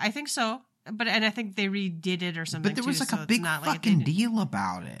 Yeah, I think so. And I think they redid it or something. But there was like a big fucking deal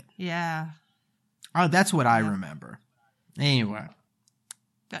about it. Yeah. Oh, that's what I remember. Anyway,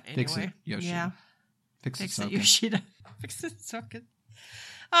 But anyway, Fix it, Yoshida. Yeah. Fix it, Fix it, Soken. Yoshida. Fix it, Soken.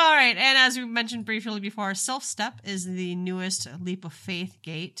 All right, and as we mentioned briefly before, Self Step is the newest Leap of Faith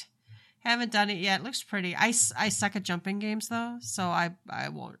gate. Haven't done it yet. Looks pretty. I suck at jumping games though, so I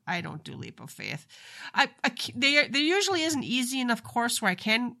won't. I don't do Leap of Faith. There usually is an easy enough course where I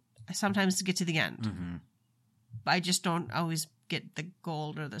can sometimes get to the end. Mm-hmm. I just don't always get the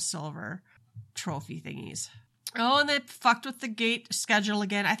gold or the silver trophy thingies. Oh, and they fucked with the gate schedule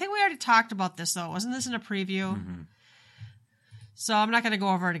again. I think we already talked about this though. Wasn't this in a preview? Mm-hmm. So I'm not going to go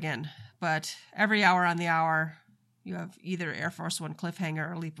over it again. But every hour on the hour, you have either Air Force One Cliffhanger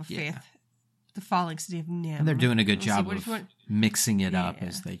or Leap of Faith. The Falling City of Nim. And they're doing a good job of mixing it up Yeah.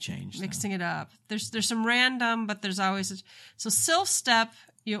 as they change. Mixing it up. There's some random, but there's always so Self Step.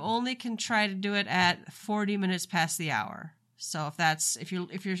 You only can try to do it at 40 minutes past the hour. So if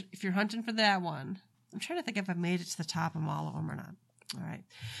you're hunting for that one, I'm trying to think if I've made it to the top of all of them or not. All right,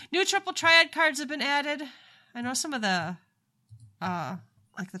 new Triple Triad cards have been added. I know some of the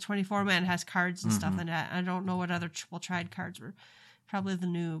like the 24-man has cards and stuff in that. I don't know what other Triple Triad cards were. Probably the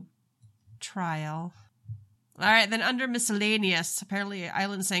new trial. All right, then under miscellaneous, apparently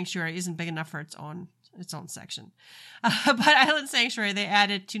Island Sanctuary isn't big enough for its own section. But Island Sanctuary, they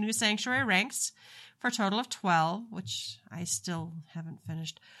added 2 new sanctuary ranks for a total of 12, which I still haven't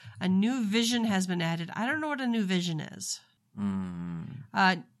finished. A new vision has been added. I don't know what a new vision is.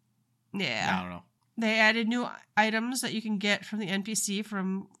 I Yeah. don't know. They added new items that you can get from the NPC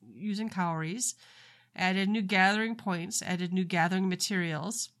from using cowries. Added new gathering points. Added new gathering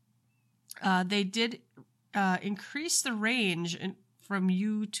materials. They did increase the range from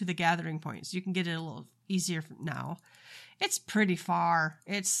you to the gathering points. You can get it a little easier now. It's pretty far.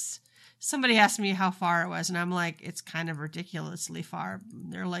 Somebody asked me how far it was, and I'm like, it's kind of ridiculously far.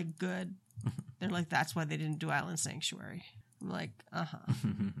 They're like, good. They're like, that's why they didn't do Island Sanctuary. I'm like,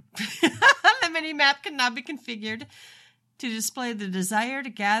 The mini-map can now be configured to display the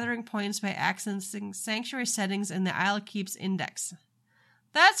desired gathering points by accessing sanctuary settings in the Isle Keeps index.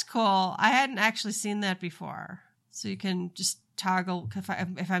 That's cool. I hadn't actually seen that before. So you can just toggle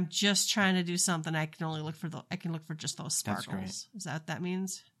if I'm just trying to do something, I can look for just those sparkles. That's great. Is that what that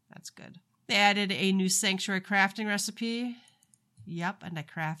means? That's good. They added a new sanctuary crafting recipe. Yep, and I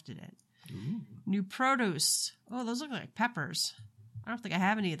crafted it. Ooh. New produce. Oh, those look like peppers. I don't think I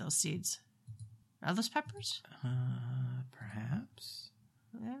have any of those seeds. Are those peppers? Perhaps.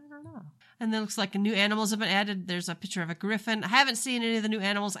 I don't know. And then it looks like new animals have been added. There's a picture of a griffin. I haven't seen any of the new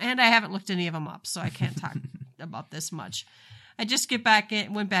animals, and I haven't looked any of them up, so I can't talk about this much. I just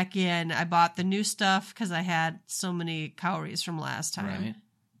went back in. I bought the new stuff because I had so many cowries from last time. Right.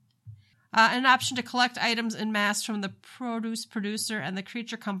 An option to collect items en masse from the produce producer and the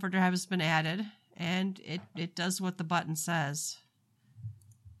creature comforter has been added, and it does what the button says.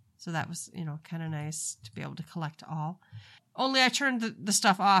 So that was, kind of nice to be able to collect all. Only I turned the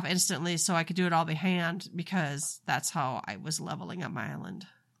stuff off instantly so I could do it all by hand because that's how I was leveling up my island.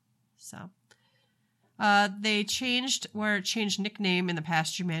 So they changed where it changed nickname in the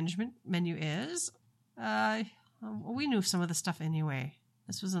pasture management menu is. We knew some of the stuff anyway.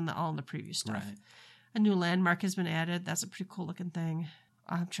 This was all in the preview stuff. Right. A new landmark has been added. That's a pretty cool looking thing.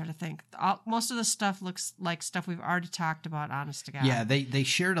 I'm trying to think. Most of the stuff looks like stuff we've already talked about, honest to God. Yeah, they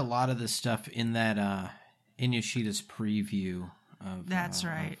shared a lot of the stuff in that in Yoshida's preview of That's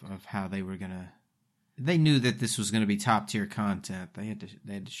right. of how they were gonna. They knew that this was going to be top tier content. They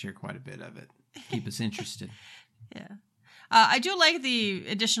had to share quite a bit of it, keep us interested. Yeah, I do like the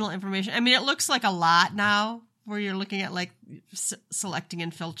additional information. I mean, it looks like a lot now, where you're looking at like selecting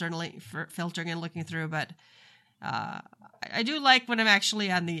and filtering and looking through, but. I do like when I'm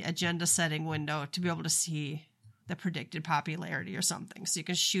actually on the agenda setting window to be able to see the predicted popularity or something. So you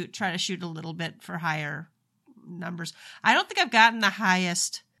can try to shoot a little bit for higher numbers. I don't think I've gotten the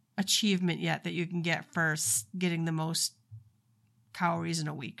highest achievement yet that you can get for getting the most calories in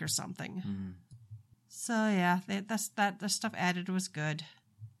a week or something. Mm-hmm. So yeah, the stuff added was good.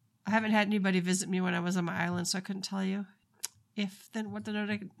 I haven't had anybody visit me when I was on my island, so I couldn't tell you what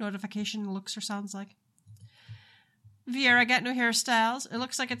the notification looks or sounds like. Viera got new hairstyles. It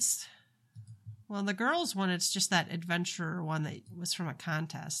looks like the girls one, it's just that adventurer one that was from a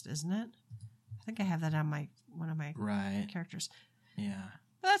contest, isn't it? I think I have that on one of my characters. Yeah.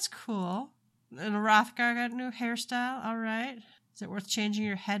 That's cool. And Rothgar got a new hairstyle. All right. Is it worth changing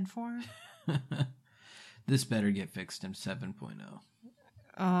your head for? This better get fixed in 7.0.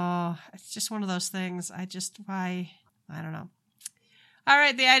 Oh, it's just one of those things. I don't know. All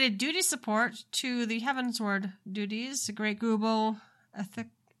right, they added duty support to the Heavensward duties. Great Google,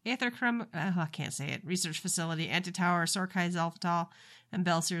 Aethercrum, I can't say it, Research Facility, Antitower, Sorkai Zelfatal, and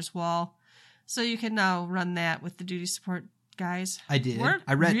Belsir's Wall. So you can now run that with the duty support guys. I did.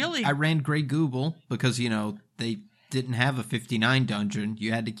 I ran Grey Google because, they didn't have a 59 dungeon.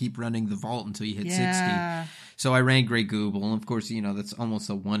 You had to keep running the vault until you hit 60. So I ran Grey Google, and of course, that's almost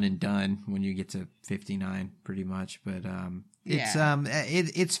a one and done when you get to 59, pretty much. But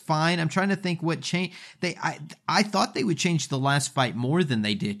it's fine. I'm trying to think what change I thought they would change the last fight more than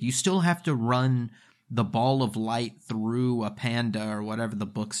they did. You still have to run the ball of light through a panda or whatever the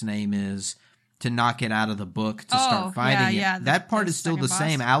book's name is to knock it out of the book to start fighting it. That part is still the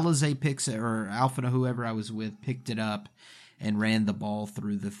same. Alize picks it, or Alpha, whoever I was with, picked it up and ran the ball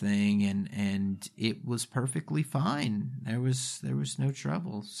through the thing, and it was perfectly fine. There was no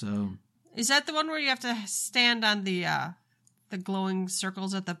trouble. So is that the one where you have to stand on the glowing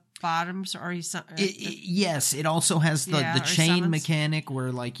circles at the bottom? Yes, it also has the chain summons mechanic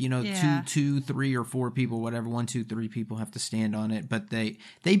where 2, 3, or 4 people, whatever, 1, 2, 3 people have to stand on it. But they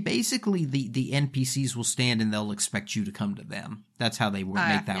basically the NPCs will stand and they'll expect you to come to them. That's how they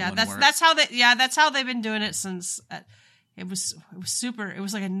make that one work. That's how they've been doing it since. It was super. It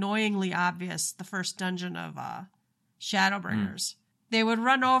was annoyingly obvious the first dungeon of Shadowbringers. They would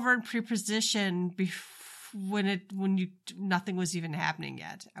run over and pre-position when nothing was even happening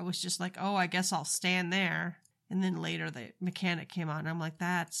yet. I was just like, oh, I guess I'll stand there. And then later the mechanic came on. I'm like,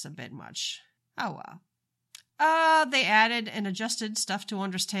 that's a bit much. Oh well. They added and adjusted stuff to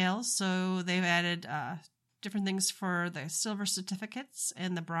Wondrous Tales. So they've added different things for the silver certificates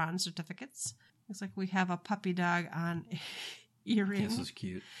and the bronze certificates. Looks like we have a puppy dog on earring. This is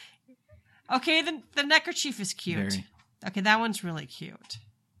cute. Okay, the neckerchief is cute. Very. Okay, that one's really cute.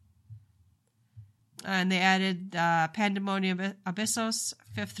 And they added Pandemonium Abyssos,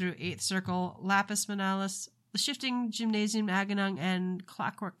 5th through 8th Circle, Lapis Manalis, the Shifting Gymnasium Agonung, and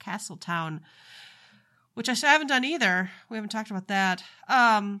Clockwork Castle Town, which I haven't done either. We haven't talked about that.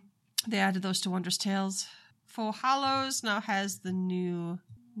 They added those to Wondrous Tales. Full Hollows now has the new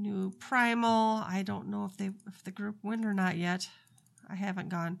Primal. I don't know if the group went or not yet. I haven't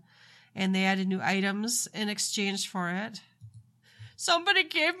gone. And they added new items in exchange for it. Somebody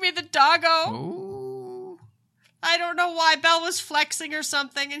gave me the doggo. Oh. I don't know why. Belle was flexing or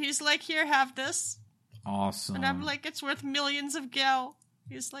something, and he's like, here, have this. Awesome. And I'm like, it's worth millions of gil.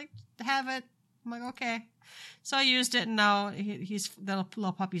 He's like, have it. I'm like, okay. So I used it, and now the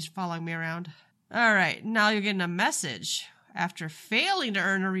little puppy's following me around. All right, now you're getting a message after failing to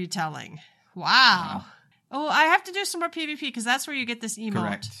earn a retelling. Wow. Oh, I have to do some more PvP, because that's where you get this emote.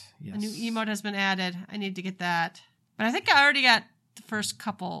 Correct. Yes. A new emote has been added. I need to get that. But I think I already got the first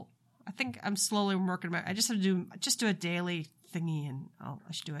couple. I think I'm slowly working I just have to do a daily thingy, and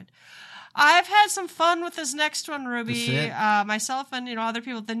I should do it. I've had some fun with this next one, Ruby. Myself and other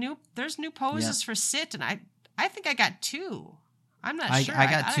people. There's new poses for Sit, and I think I got 2. I'm not sure. I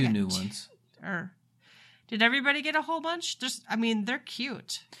got 2 new ones. Or did everybody get a whole bunch? They're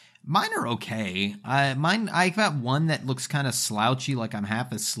cute. Mine are okay. I got one that looks kind of slouchy, like I'm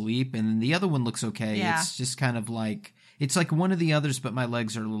half asleep, and then the other one looks okay. Yeah. It's just kind of like it's like one of the others, but my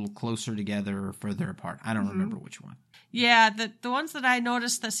legs are a little closer together or further apart. I don't remember which one. Yeah, the ones that I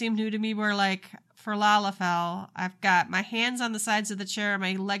noticed that seemed new to me were like for Lalafell, I've got my hands on the sides of the chair,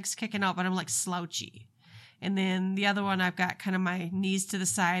 my legs kicking out, but I'm like slouchy. And then the other one, I've got kind of my knees to the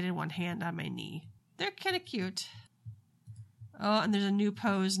side and one hand on my knee. They're kind of cute. Oh, and there's a new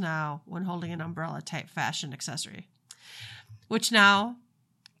pose now when holding an umbrella type fashion accessory. Which now,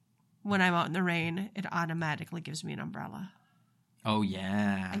 when I'm out in the rain, it automatically gives me an umbrella. Oh,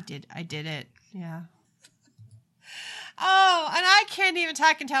 yeah. I did it. Yeah. Oh, and I can't even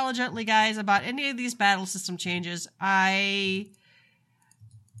talk intelligently, guys, about any of these battle system changes. I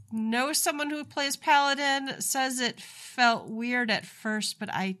know someone who plays Paladin says it felt weird at first, but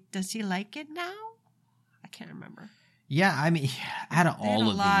does he like it now? I can't remember. Yeah, I mean, out of all of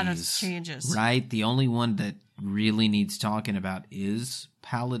these, a lot of changes, right? The only one that really needs talking about is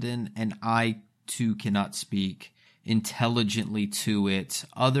Paladin, and I too cannot speak intelligently to it,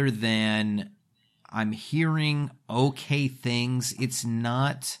 other than I'm hearing okay things. It's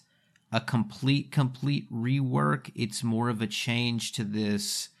not a complete rework. It's more of a change to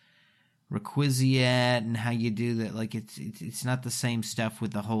this requisiate and how you do that. Like it's not the same stuff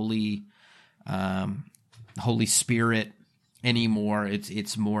with the Holy Spirit anymore.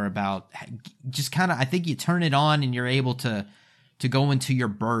 It's more about just kind of, I think you turn it on and you're able to go into your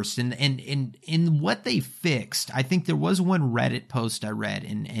burst. And in what they fixed, I think there was one Reddit post I read,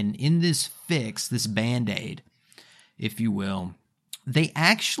 and in this fix, this Band-Aid, if you will, they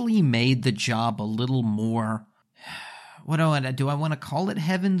actually made the job a little more, what do I want to call it?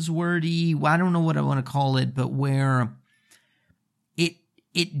 Heavensward-y? Well, I don't know what I want to call it, but where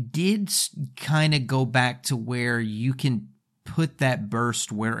it did kind of go back to where you can put that burst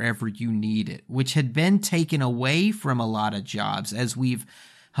wherever you need it, which had been taken away from a lot of jobs as we've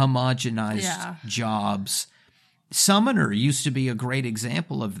homogenized jobs. Summoner used to be a great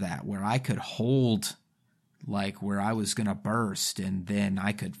example of that, where I could hold like where I was going to burst and then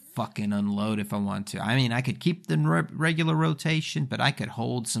I could fucking unload if I want to. I mean, I could keep the regular rotation, but I could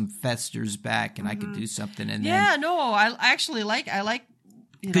hold some festers back and I could do something. And I actually like,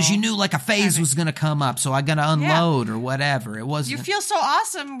 because you knew like a phase was going to come up, so I got to unload or whatever. It wasn't. You feel so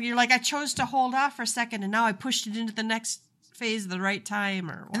awesome. You're like, I chose to hold off for a second, and now I pushed it into the next phase at the right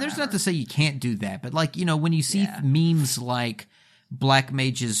time, or whatever. And there's not to say you can't do that, but like, when you see memes like Black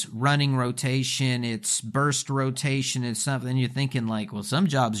Mage's running rotation, it's burst rotation and stuff, and you're thinking like, well, some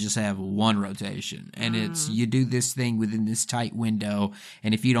jobs just have one rotation, and it's you do this thing within this tight window,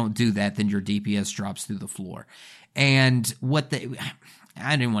 and if you don't do that, then your DPS drops through the floor. And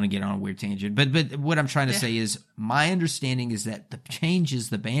I didn't want to get on a weird tangent, but what I'm trying to say is my understanding is that the changes,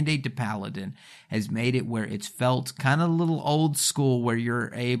 the Band-Aid to Paladin has made it where it's felt kind of a little old school, where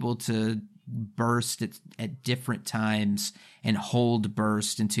you're able to burst at different times and hold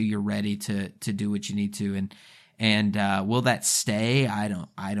burst until you're ready to do what you need to. And will that stay? I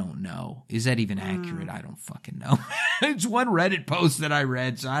don't know. Is that even accurate? I don't fucking know. It's one Reddit post that I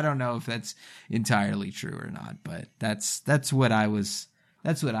read, so I don't know if that's entirely true or not, but that's what I was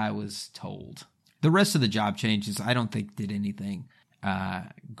told. The rest of the job changes, I don't think did anything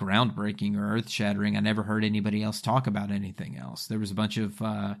groundbreaking or earth-shattering. I never heard anybody else talk about anything else. There was a bunch of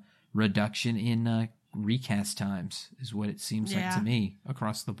reduction in recast times, is what it seems like to me,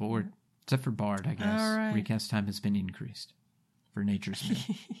 across the board. Except for Bard, I guess. All right. Recast time has been increased for Nature's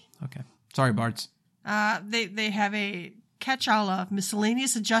Name. Okay. Sorry, Bards. They have a catch-all of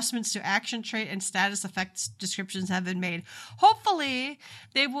miscellaneous adjustments to action trait and status effects descriptions have been made. Hopefully,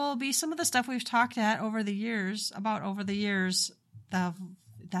 they will be some of the stuff we've talked over the years.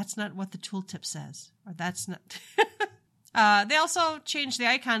 That's not what the tooltip says. Or that's not... They also changed the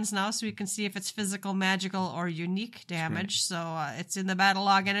icons now so you can see if it's physical, magical, or unique damage. So it's in the battle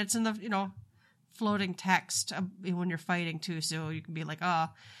log and it's in the, floating text when you're fighting too. So you can be like,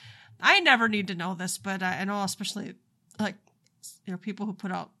 I never need to know this, but I know especially like, people who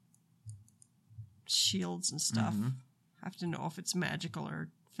put out shields and stuff have to know if it's magical or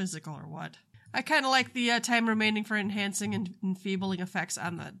physical or what. I kind of like the time remaining for enhancing and enfeebling effects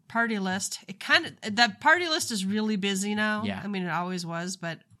on the party list. That party list is really busy now. Yeah. I mean, it always was,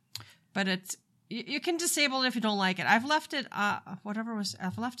 but it's, you can disable it if you don't like it. I've left it,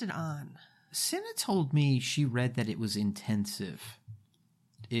 I've left it on. Senna told me she read that it was intensive.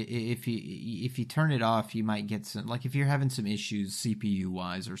 If you turn it off, you might get some, like if you're having some issues CPU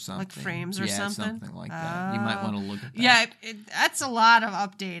wise or something, like frames or something like that. You might want to look at that. Yeah, that's a lot of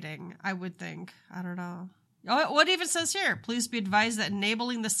updating, I would think. I don't know. Oh, what even says here? Please be advised that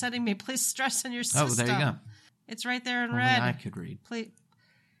enabling the setting may place stress on your system. Oh, there you go. It's right there in Only red. I could read.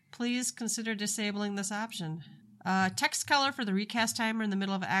 Please consider disabling this option. Text color for the recast timer in the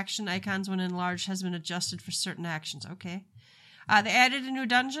middle of action icons when enlarged has been adjusted for certain actions. Okay. They added a new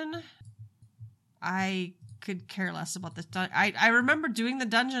dungeon. I could care less about this. I remember doing the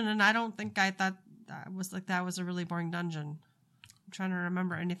dungeon, and I don't think I thought that was a really boring dungeon. I'm trying to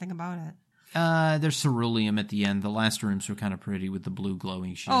remember anything about it. There's ceruleum at the end. The last rooms were kind of pretty with the blue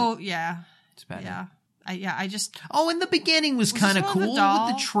glowing shit. Oh, yeah. It's bad. Yeah. I just... Oh, and the beginning was kind of cool with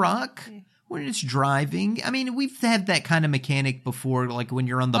the truck. Yeah. When it's driving. I mean, we've had that kind of mechanic before, like when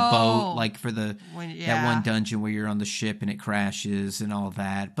you're on the boat, like for that one dungeon where you're on the ship and it crashes and all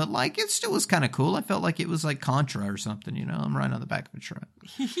that. But like, it still was kind of cool. I felt like it was like Contra or something, I'm riding on the back of a truck.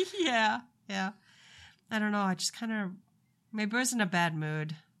 Yeah. I don't know. I just kind of, maybe I was in a bad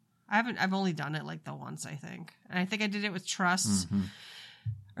mood. I've only done it like the once, I think. And I think I did it with trusts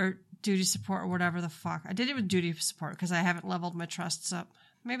or duty support or whatever the fuck. I did it with duty support because I haven't leveled my trusts up.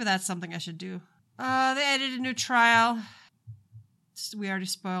 Maybe that's something I should do. They added a new trial. We already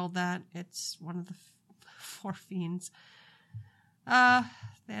spoiled that. It's one of the 4 fiends. They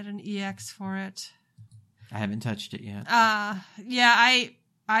had an EX for it. I haven't touched it yet. Yeah,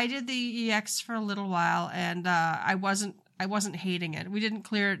 I did the EX for a little while, and I wasn't hating it. We didn't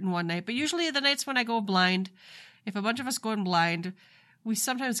clear it in one night, but usually the nights when I go blind, if a bunch of us go in blind, we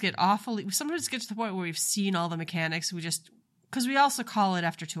sometimes get to the point where we've seen all the mechanics. Because we also call it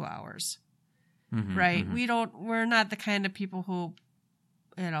after 2 hours, right? We're not the kind of people who,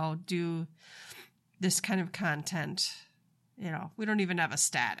 do this kind of content. We don't even have a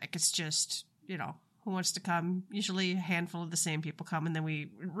static. It's just, who wants to come. Usually a handful of the same people come, and then we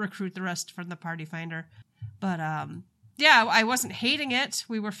recruit the rest from the party finder. But yeah, I wasn't hating it.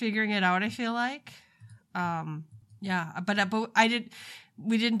 We were figuring it out, I feel like. Yeah, but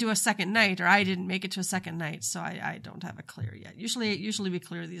we didn't do a second night, or I didn't make it to a second night, so I don't have it clear yet. Usually we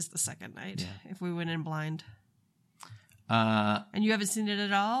clear these the second night if we went in blind. And you haven't seen it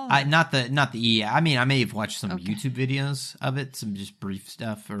at all? Not the EA. I mean, I may have watched some YouTube videos of it, some just brief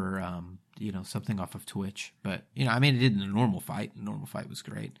stuff, or something off of Twitch. But I mean, it did the normal fight. The normal fight was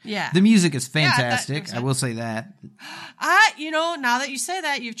great. Yeah, the music is fantastic. I will say that. Now that you say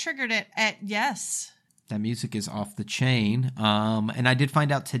that, you've triggered it. Yes. That music is off the chain. And I did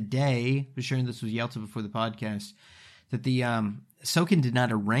find out today, I was sharing this with Yelta before the podcast, that the Soken did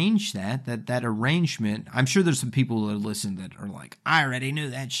not arrange that arrangement. I'm sure there's some people that listen that are like, I already knew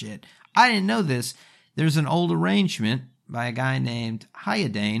that shit. I didn't know this. There's an old arrangement by a guy named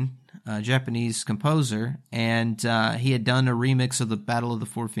Hyodane, a Japanese composer, and he had done a remix of the Battle of the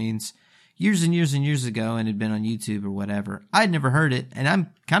Four Fiends years and years and years ago, and had been on YouTube or whatever. I'd never heard it, and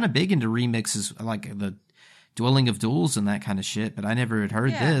I'm kind of big into remixes, like the Dwelling of Duels and that kind of shit, but I never had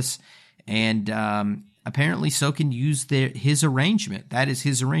heard this. And apparently Soken used his arrangement. That is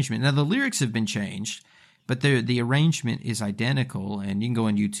his arrangement. Now, the lyrics have been changed, but the arrangement is identical, and you can go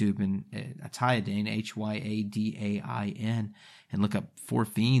on YouTube and it's Hyodane, Hyadain, and look up Four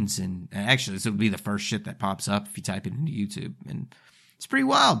Fiends, and actually this will be the first shit that pops up if you type it into YouTube, and it's pretty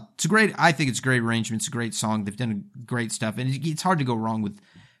wild. I think it's a great arrangement. It's a great song. They've done great stuff, and it's hard to go wrong with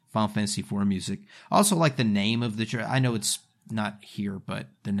Final Fantasy IV music. Also, like the name of the I know it's not here, but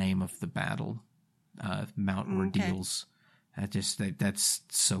the name of the battle, Mount Ordeals. That's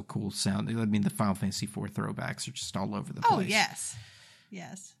so cool sound. I mean, the Final Fantasy IV throwbacks are just all over the place. Oh,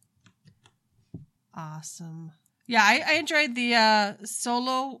 yes. Awesome. Yeah, I enjoyed the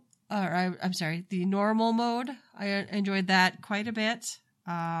solo, the normal mode. I enjoyed that quite a bit.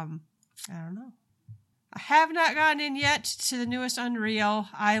 I don't know. I have not gotten in yet to the newest Unreal.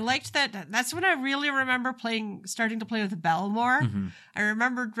 I liked that. That's when I really remember starting to play with Belmore. Mm-hmm. I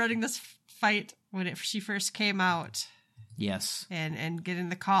remembered running this fight when she first came out. Yes. And getting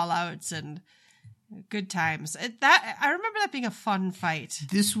the call outs and good times. I remember that being a fun fight.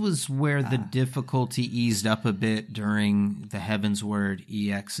 This was where the difficulty eased up a bit during the Heavensward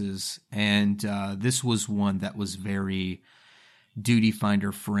EXs, and this was one that was very Duty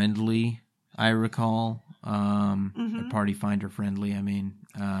Finder friendly, I recall. Or Party Finder friendly. I mean,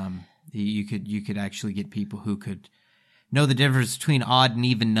 you could actually get people who could know the difference between odd and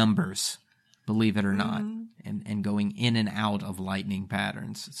even numbers, believe it or not, and going in and out of lightning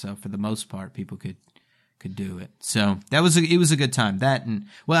patterns. So for the most part, people could do it. So it was a good time. That, and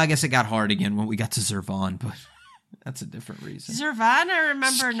I guess it got hard again when we got to Zervan, but that's a different reason. Zervan, I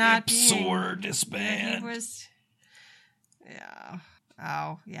remember not being. Sword disband. He was. Yeah.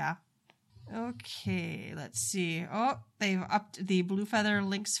 Oh, yeah. Okay, let's see. Oh, they've upped the Blue Feather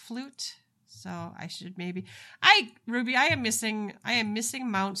Lynx flute. So I should maybe. Ruby, I am missing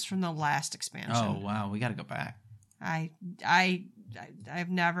mounts from the last expansion. Oh wow, we got to go back. I've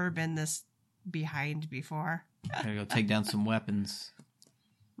never been this behind before. Gotta go take down some weapons.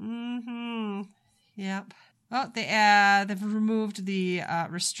 Yep. Oh, they've removed the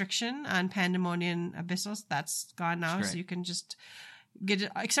restriction on Pandemonium Abyssos. That's gone now, so you can just get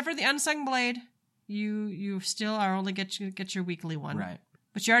it. Except for the Unsung Blade, you still are only get your weekly one. Right.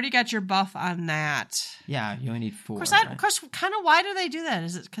 But you already got your buff on that. Yeah, you only need 4. Of course, kind of why do they do that?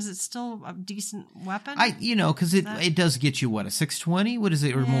 Is it because it's still a decent weapon? Because it does get you, a 620? What is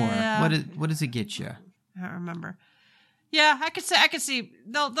it, or more? What does it get you? I don't remember. Yeah, I could see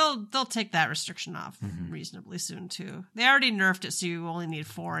they'll take that restriction off reasonably soon too. They already nerfed it, so you only need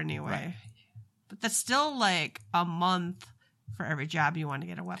 4 anyway. Right. But that's still like a month for every job you want to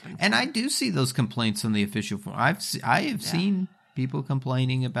get a weapon for. And I do see those complaints on the official forum. I have seen people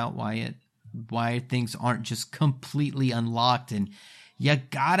complaining about why things aren't just completely unlocked, and you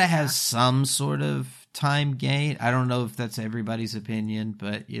gotta have some sort of time gate. I don't know if that's everybody's opinion,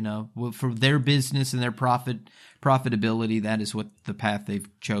 but for their business and their profitability, that is what the path they've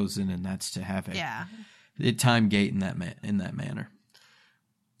chosen, and that's to have a time gate in that manner.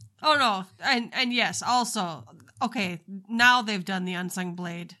 Oh no, and yes, also now they've done the Unsung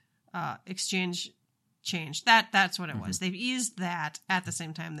Blade exchange change. That's what it was. They've eased that at the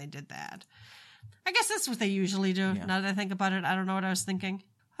same time they did that. I guess that's what they usually do. Yeah. Now that I think about it, I don't know what I was thinking.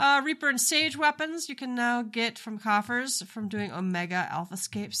 Reaper and Sage weapons you can now get from coffers from doing Omega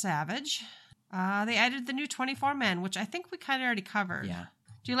Alphascape Savage. They added the new 24-man, which I think we kind of already covered. Yeah.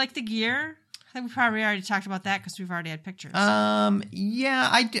 Do you like the gear? I think we probably already talked about that because we've already had pictures. Yeah,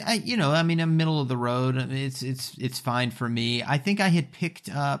 I'm middle of the road. It's fine for me. I think I had picked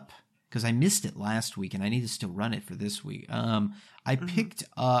up, because I missed it last week and I need to still run it for this week. I picked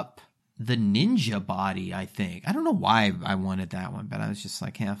up the Ninja body, I think. I don't know why I wanted that one, but I was just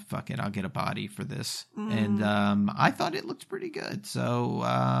like, yeah, fuck it. I'll get a body for this. And I thought it looked pretty good. So,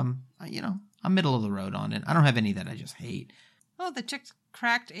 I'm middle of the road on it. I don't have any that I just hate. Oh, they took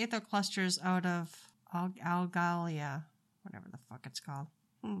cracked Aether clusters out of Algalia, whatever the fuck it's called.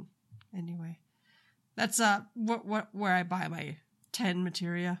 Anyway, that's where I buy my 10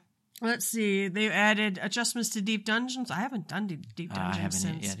 materia. Let's see. They added adjustments to Deep Dungeons. I haven't done Deep Dungeons I haven't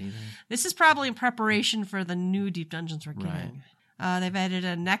since. yet either. This is probably in preparation for the new Deep Dungeons we're getting. Right. They've added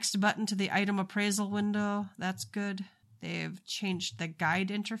a next button to the item appraisal window. That's good. They've changed the guide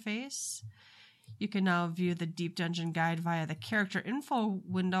interface. You can now view the Deep Dungeon guide via the character info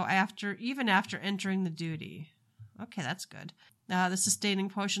window even after entering the duty. Okay, that's good. The sustaining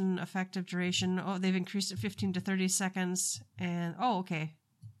potion effective duration. Oh, they've increased it 15 to 30 seconds. And, okay.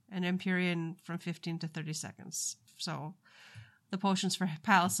 And Empyrean from 15 to 30 seconds. So the potions for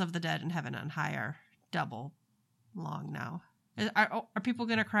Palace of the Dead and Heaven on High are double long now. Are people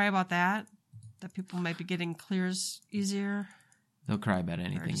going to cry about that? That people might be getting clears easier? They'll cry about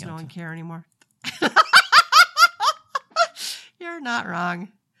anything. Or does else. no one care anymore? You're not wrong.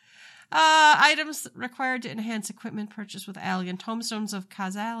 Items required to enhance equipment purchased with Alien Tomestones of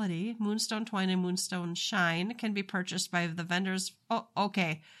Causality, Moonstone Twine, and Moonstone Shine can be purchased by the vendors. Oh,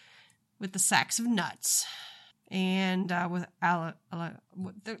 okay. With the sacks of nuts. And with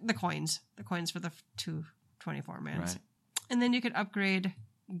the coins. The coins for the 224 mans. Right. And then you could upgrade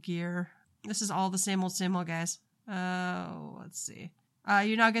gear. This is all the same old, guys. Let's see.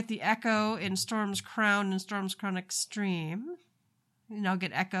 You now get the Echo in Storm's Crown and Storm's Crown Extreme. You now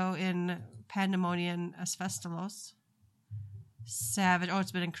get Echo in Pandemonium Asbestos. Savage. Oh,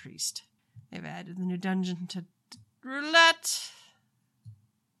 it's been increased. They've added the new dungeon to Roulette.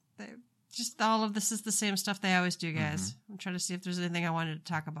 Just all of this is the same stuff they always do, guys. I'm trying to see if there's anything I wanted to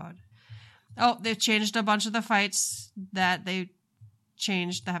talk about. Oh, they've changed a bunch of the fights that they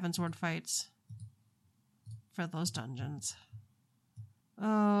changed, the Heavensward fights for those dungeons.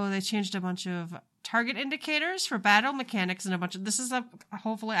 Oh, they changed a bunch of target indicators for battle mechanics and a bunch of... This is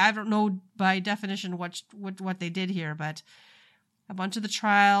hopefully, I don't know by definition what they did here, but a bunch of the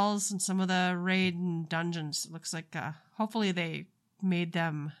trials and some of the raid and dungeons. It looks like hopefully they made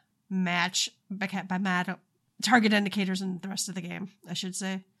them match by target indicators in the rest of the game, I should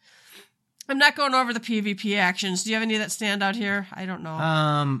say. I'm not going over the PvP actions. Do you have any that stand out here? I don't know.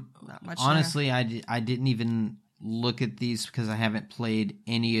 Not much honestly, there. I didn't even look at these because I haven't played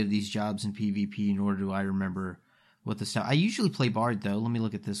any of these jobs in PvP, nor do I remember what the stuff. I usually play Bard, though. Let me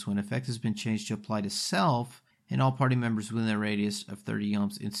look at this one. Effect has been changed to apply to self and all party members within a radius of 30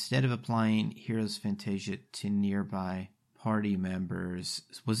 yalms instead of applying Hero's Fantasia to nearby party members.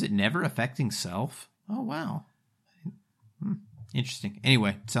 Was it never affecting self? Oh, wow. Interesting.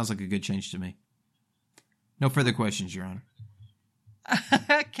 Anyway, sounds like a good change to me. No further questions, Your Honor.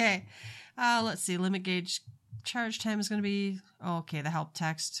 Okay. Let's see. Limit gauge charge time is going to be... the help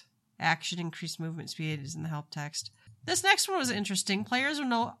text. Action increased movement speed is in the help text. This next one was interesting. Players will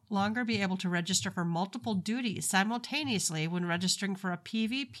no longer be able to register for multiple duties simultaneously when registering for a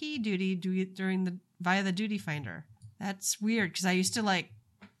PvP duty via the duty finder. That's weird because I used to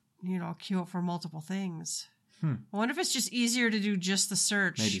queue up for multiple things. I wonder if it's just easier to do just the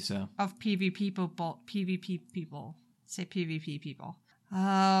search. Maybe so. Of PvP people. Say PvP people.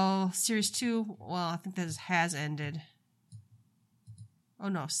 Oh, Series 2. Well, I think that has ended. Oh,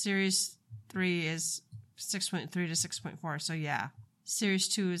 no. Series 3 is 6.3 to 6.4. So, yeah. Series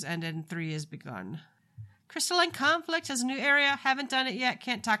 2 is ended and 3 has begun. Crystalline Conflict has a new area. Haven't done it yet.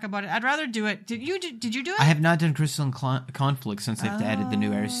 Can't talk about it. I'd rather do it. Did you do it? I have not done Crystalline Conflict since they've added the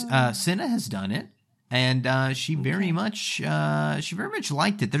new area. Cinna has done it. And she very much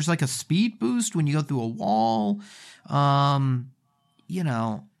liked it. There's like a speed boost when you go through a wall.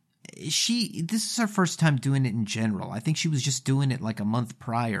 This is her first time doing it in general. I think she was just doing it like a month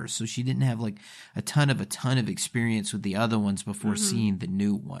prior, so she didn't have like a ton of experience with the other ones before seeing the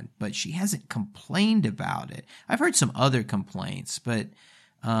new one. But she hasn't complained about it. I've heard some other complaints, but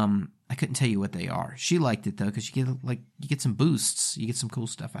I couldn't tell you what they are. She liked it though because you get some boosts, you get some cool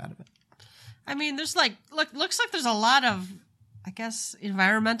stuff out of it. I mean, there's looks like there's a lot of, I guess,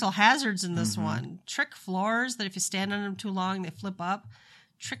 environmental hazards in this one. Trick floors that if you stand on them too long, they flip up.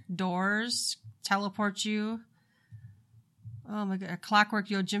 Trick doors teleport you. Oh my god, a Clockwork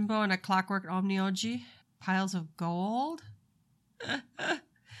Yojimbo and a Clockwork Omnioji. Piles of gold.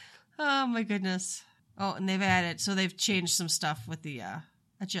 Oh my goodness. Oh, and they've changed some stuff with the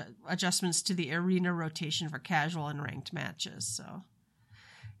adjustments to the arena rotation for casual and ranked matches. So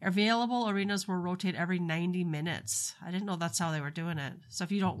available arenas will rotate every 90 minutes. I didn't know that's how they were doing it. So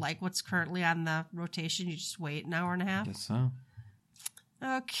if you don't like what's currently on the rotation, you just wait an hour and a half. Guess so.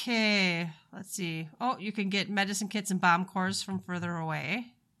 Okay, let's see. Oh, you can get medicine kits and bomb cores from further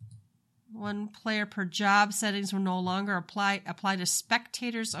away. 1 player per job settings will no longer apply to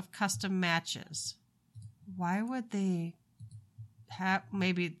spectators of custom matches. Why would they have...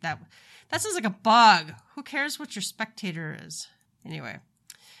 Maybe that sounds like a bug. Who cares what your spectator is? Anyway,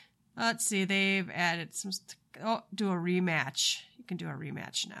 let's see. They've added some... do a rematch. You can do a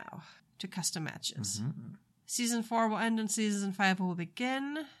rematch now to custom matches. Mm-hmm. Season 4 will end and Season 5 will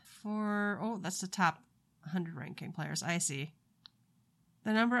begin for... that's the top 100 ranking players. I see.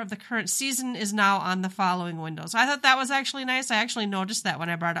 The number of the current season is now on the following windows. I thought that was actually nice. I actually noticed that when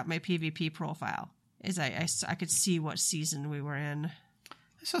I brought up my PvP profile. I could see what season we were in.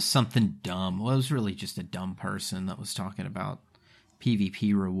 I saw something dumb. Well, it was really just a dumb person that was talking about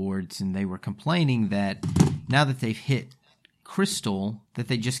PvP rewards, and they were complaining that now that they've hit Crystal, that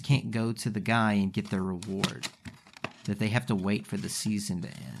they just can't go to the guy and get their reward. That they have to wait for the season to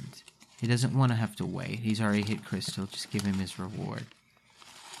end. He doesn't want to have to wait. He's already hit Crystal. Just give him his reward.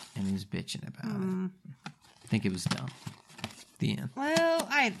 And he was bitching about it. I think it was dumb. The end. Well,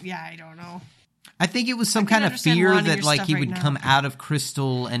 I don't know. I think it was some kind of fear that like he would come out of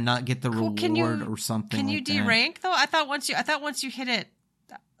Crystal and not get the reward or something. Can you derank though? I thought once you hit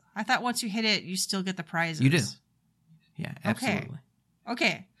it, you still get the prizes. You do. Yeah, absolutely.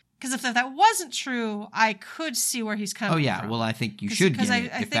 Okay. Because if that wasn't true, I could see where he's coming from. Oh yeah, well I think you should get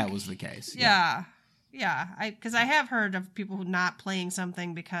it if that was the case. Yeah. Because I have heard of people who not playing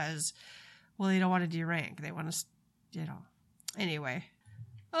something because, well, they don't want to derank. They want to, Anyway.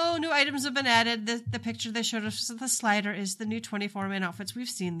 Oh, new items have been added. The picture they showed us of the slider is the new 24-man outfits. We've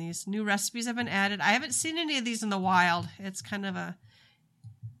seen these. New recipes have been added. I haven't seen any of these in the wild. It's kind of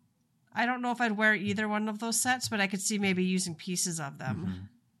I don't know if I'd wear either one of those sets, but I could see maybe using pieces of them. Mm-hmm.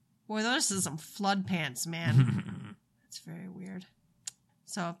 Boy, those are some flood pants, man. It's very weird.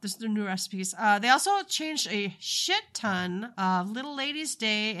 So there's the new recipes. They also changed a shit ton of Little Ladies'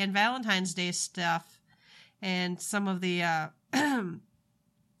 Day and Valentine's Day stuff, and some of the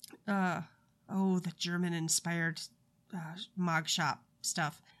the German-inspired Mog Shop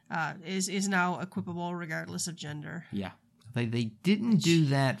stuff is now equipable regardless of gender. Yeah, they didn't do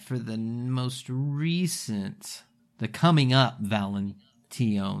that for the most recent, the coming up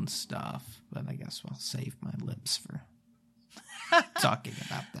Valentine stuff, but I guess I'll save my lips for talking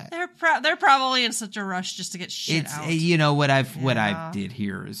about that. They're probably in such a rush just to get shit out. What I did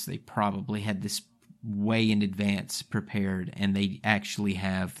here is they probably had this way in advance prepared, and they actually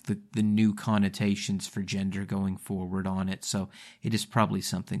have the new connotations for gender going forward on it. So it is probably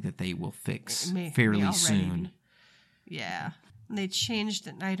something that they will fix fairly soon. Yeah, and they changed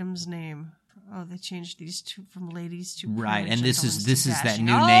an item's name. Oh, they changed these two from ladies to right, and this is that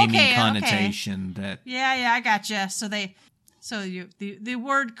new naming connotation that. Yeah, I gotcha. So the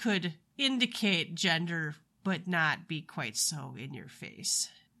word could indicate gender, but not be quite so in your face.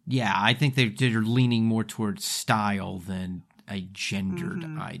 Yeah, I think they're leaning more towards style than a gendered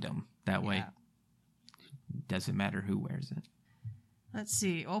item. That way, it doesn't matter who wears it. Let's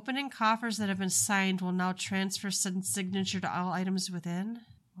see. Opening coffers that have been signed will now transfer signature to all items within.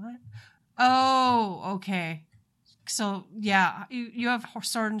 What? Oh, okay. So, yeah, you have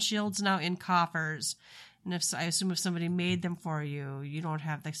sword and shields now in coffers. And I assume if somebody made them for you, you don't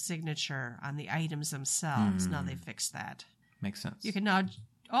have the signature on the items themselves. Now they fixed that. Makes sense. You can now...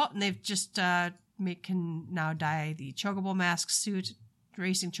 Oh, and they've just can now dye the Chocobo mask suit,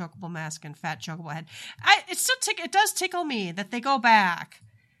 racing Chocobo mask, and fat Chocobo head. It does tickle me that they go back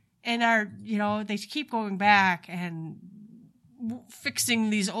and they keep going back and fixing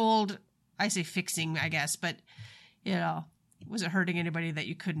these old... I say fixing, I guess, but, was it hurting anybody that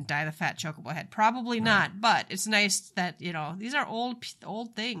you couldn't dye the fat Chocobo head? Probably not, but it's nice that, these are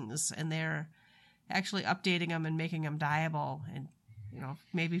old things, and they're actually updating them and making them dyeable, and,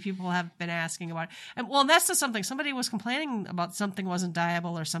 maybe people have been asking about it. And that's just something. Somebody was complaining about something wasn't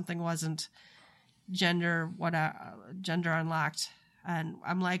dyeable or something wasn't gender unlocked. And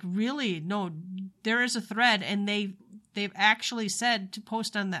I'm like, really? No, there is a thread, and they've actually said to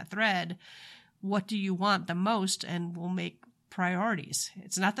post on that thread, what do you want the most, and we'll make priorities.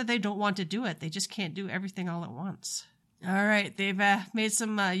 It's not that they don't want to do it. They just can't do everything all at once. All right. They've made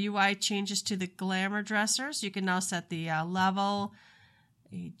some UI changes to the glamour dressers. You can now set the level,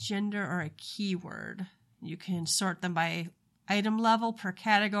 a gender, or a keyword. You can sort them by item level per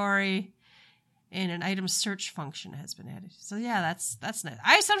category, and an item search function has been added. So yeah, that's nice.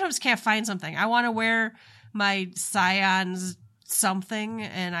 I sometimes can't find something. I want to wear my Scion's something,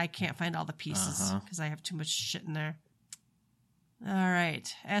 and I can't find all the pieces because I have too much shit in there. All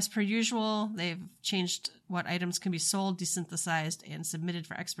right. As per usual, they've changed what items can be sold, desynthesized, and submitted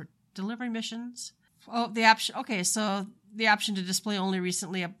for expert delivery missions. Oh, the option. Okay, so the option to display only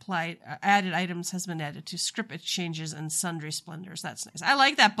recently applied added items has been added to script exchanges and sundry splendors. That's nice. I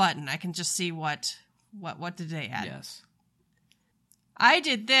like that button. I can just see what did they add. Yes. I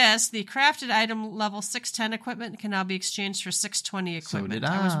did this. The crafted item level 610 equipment can now be exchanged for 620 equipment. So did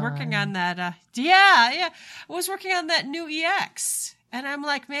I. was working on that. Yeah. I was working on that new EX. And I'm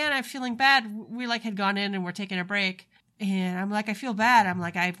like, man, I'm feeling bad. We had gone in and we're taking a break. And I'm like, I feel bad. I'm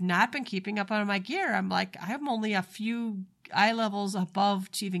like, I've not been keeping up on my gear. I'm like, I'm only a few eye levels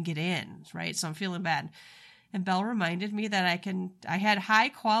above to even get in, right? So I'm feeling bad. And Belle reminded me that I had high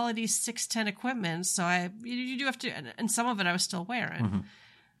quality 610 equipment, so you do have to, and some of it I was still wearing. Mm-hmm.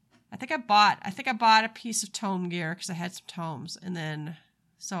 I think I bought a piece of tome gear because I had some tomes, and then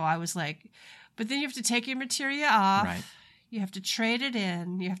so I was like, but then you have to take your materia off. Right. You have to trade it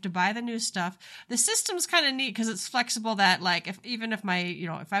in. You have to buy the new stuff. The system's kind of neat because it's flexible. That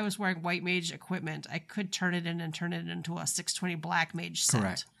if I was wearing white mage equipment, I could turn it in and turn it into a 620 black mage set.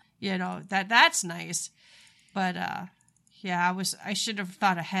 Correct. That's nice. But I should have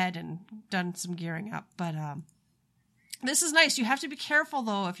thought ahead and done some gearing up. But this is nice. You have to be careful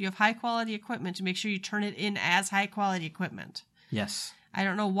though if you have high quality equipment to make sure you turn it in as high quality equipment. Yes. I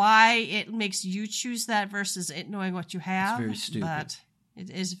don't know why it makes you choose that versus it knowing what you have. It's very stupid. But it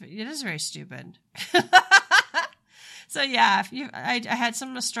is very stupid. So yeah, I had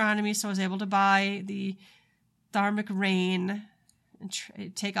some astronomy, so I was able to buy the Tharmic Rain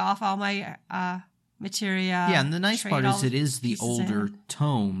and take off all my materia. Yeah, and the nice part is it is the older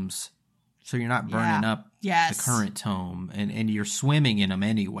tomes, so you're not burning up the current tome, and you're swimming in them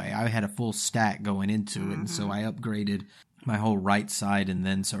anyway. I had a full stack going into it, and so I upgraded my whole right side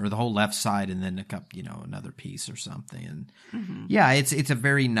or the whole left side, and then another piece or something. And yeah, it's a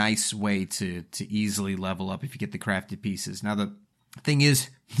very nice way to easily level up if you get the crafted pieces. Now the thing is,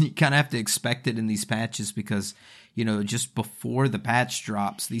 you kind of have to expect it in these patches because just before the patch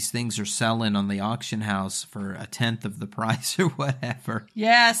drops, these things are selling on the auction house for 1/10 of the price or whatever.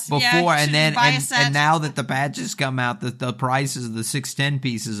 Yes. Before and then and now that the patches come out, the prices of the 610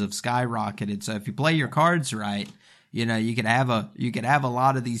 pieces have skyrocketed. So if you play your cards right, you could have a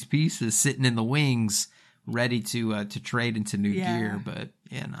lot of these pieces sitting in the wings, ready to trade into new gear. But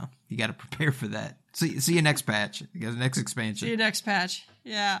you got to prepare for that. See you next patch. You got the next expansion. See you next patch.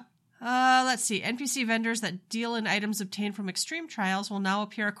 Yeah. Let's see. NPC vendors that deal in items obtained from extreme trials will now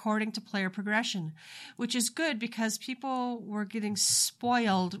appear according to player progression, which is good because people were getting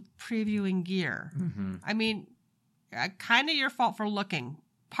spoiled previewing gear. Mm-hmm. I mean, kind of your fault for looking,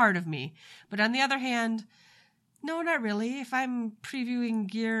 part of me. But on the other hand, no, not really. If I'm previewing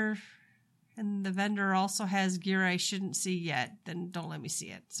gear and the vendor also has gear I shouldn't see yet, then don't let me see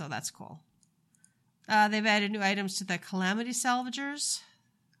it. So that's cool. They've added new items to the Calamity Salvagers.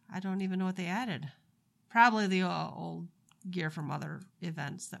 I don't even know what they added. Probably the old gear from other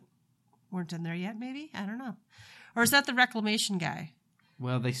events that weren't in there yet, maybe? I don't know. Or is that the Reclamation guy?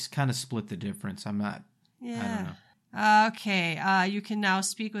 Well, they kind of split the difference. I don't know. Okay. You can now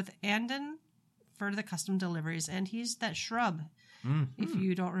speak with Andon for the custom deliveries, and he's that shrub, if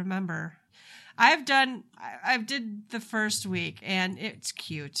you don't remember. I did the first week, and it's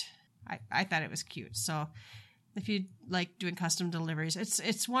cute. I thought it was cute. So if you like doing custom deliveries,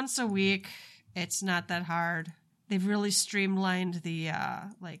 it's once a week. It's not that hard. They've really streamlined the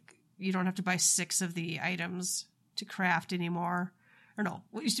you don't have to buy 6 of the items to craft anymore. Or no,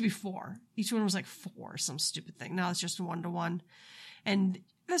 it used to be 4. Each one was like 4, some stupid thing. Now it's just 1-to-1. And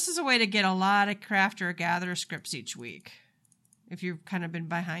this is a way to get a lot of crafter or gatherer scripts each week if you've kind of been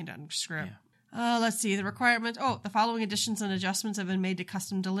behind on script. Yeah. Let's see. The following additions and adjustments have been made to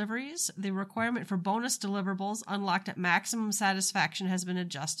custom deliveries. The requirement for bonus deliverables unlocked at maximum satisfaction has been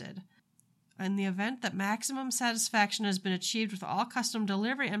adjusted. In the event that maximum satisfaction has been achieved with all custom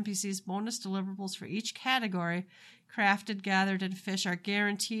delivery NPCs, bonus deliverables for each category, crafted, gathered, and fish, are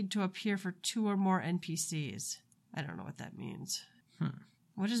guaranteed to appear for 2 or more NPCs. I don't know what that means.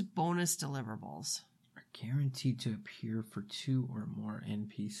 What is bonus deliverables? Are guaranteed to appear for 2 or more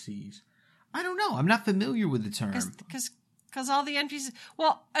NPCs. I don't know. I'm not familiar with the term. Because all the NPCs...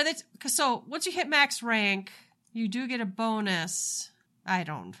 Well, so once you hit max rank, you do get a bonus. I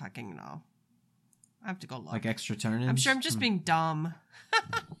don't fucking know. I have to go look. Like extra turn-ins? I'm sure I'm just being dumb.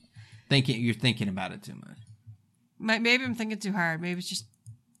 You're thinking about it too much. Maybe I'm thinking too hard. Maybe it just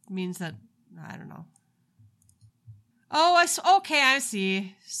means that, I don't know. Oh, okay, I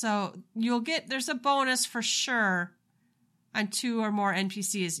see. So there's a bonus for sure on 2 or more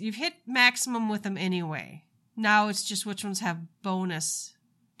NPCs. You've hit maximum with them anyway. Now it's just which ones have bonus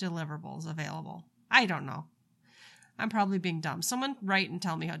deliverables available. I don't know. I'm probably being dumb. Someone write and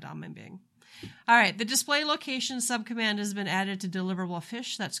tell me how dumb I'm being. All right, the display location subcommand has been added to deliverable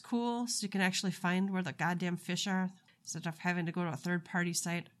fish. That's cool, so you can actually find where the goddamn fish are instead of having to go to a third-party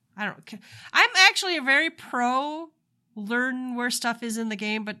site. I'm actually a very pro learn where stuff is in the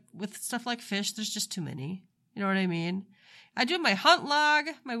game, but with stuff like fish, there's just too many. You know what I mean? I do my hunt log,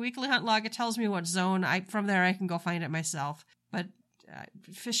 my weekly hunt log. It tells me what zone. From there, I can go find it myself. But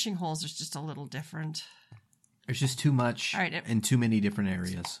fishing holes is just a little different. There's just too much in too many different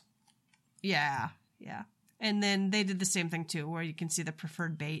areas. Yeah. And then they did the same thing, too, where you can see the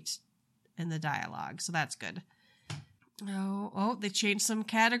preferred bait in the dialogue. So that's good. Oh, they changed some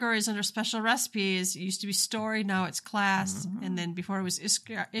categories under special recipes. It used to be story, now it's class. Mm-hmm. And then before it was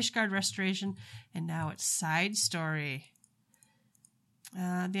Ishgard Restoration, and now it's side story.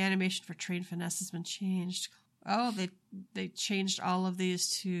 The animation for Train Finesse has been changed. Oh, they changed all of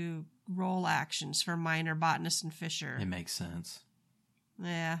these to role actions for Miner, Botanist, and Fisher. It makes sense.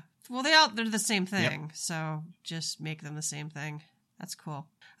 Yeah. Well, they're the same thing, so just make them the same thing. That's cool.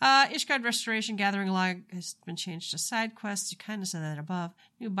 Ishgard Restoration Gathering Log has been changed to side quests. You kind of said that above.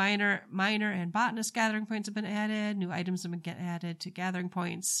 New Miner, and Botanist gathering points have been added. New items have been added to gathering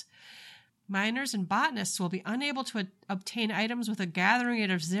points. Miners and Botanists will be unable to obtain items with a gathering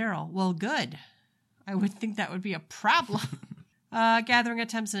rate of 0. Well, good. I would think that would be a problem. Gathering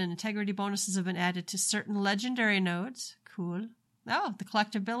attempts and integrity bonuses have been added to certain legendary nodes. Cool. Oh, the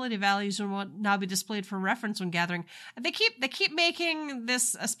collectability values will now be displayed for reference when gathering. They keep making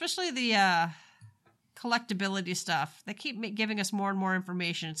this, especially the collectability stuff. They keep giving us more and more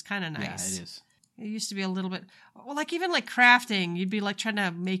information. It's kind of nice. Yeah, it is. It used to be a little bit, well, like even like crafting. You'd be like trying to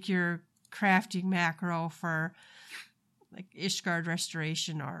make your crafting macro for like Ishgard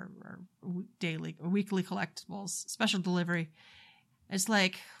Restoration or daily or weekly collectibles, special delivery. It's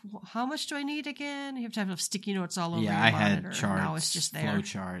like, how much do I need again? You have to have sticky notes all over your monitor. Yeah, I had charts, now it's just there. Flow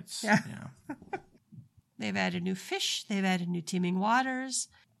charts. Yeah. They've added new fish. They've added new teeming waters.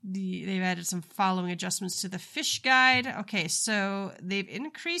 They've added some following adjustments to the fish guide. Okay, so they've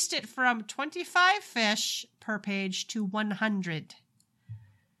increased it from 25 fish per page to 100.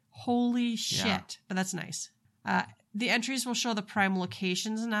 Holy shit. Yeah. But that's nice. The entries will show the prime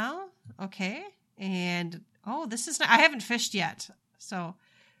locations now. Okay. And, this is I haven't fished yet. So,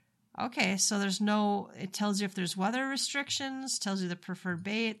 okay, so it tells you if there's weather restrictions, tells you the preferred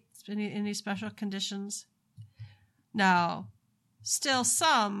bait, any special conditions. Now, still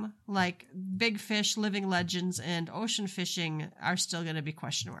some, like big fish, living legends, and ocean fishing are still going to be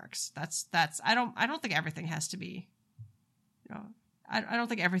question marks. I don't think everything has to be, I don't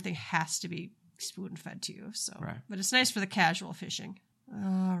think everything has to be spoon fed to you. So, right. But it's nice for the casual fishing.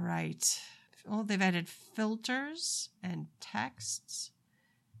 All right. Oh, they've added filters and texts,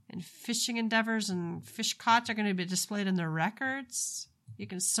 and fishing endeavors and fish caught are going to be displayed in their records. You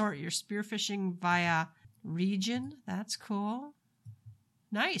can sort your spearfishing via region. That's cool.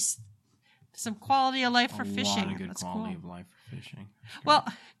 Nice. Some quality of life for fishing. A lot of good That's quality cool. of life for fishing. Well,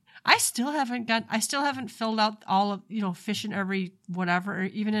 I still haven't filled out all of, fishing every whatever,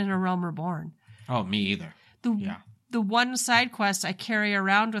 even in A Realm Reborn. Oh, me either. The one side quest I carry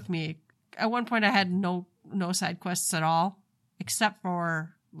around with me. At one point, I had no side quests at all, except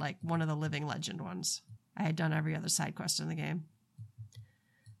for like one of the living legend ones. I had done every other side quest in the game.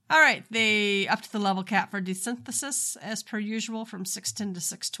 All right, they upped the level cap for desynthesis as per usual from 610 to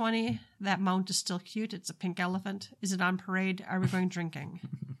 620. That mount is still cute. It's a pink elephant. Is it on parade? Are we going drinking?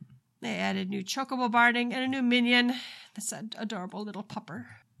 They added new chocobo barding and a new minion. That's an adorable little pupper.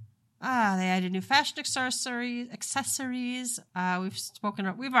 They added new fashion accessories.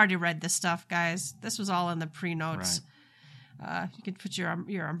 We've already read this stuff, guys. This was all in the pre-notes. Right. You can put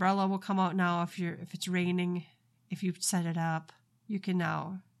your umbrella will come out now if it's raining. If you set it up, you can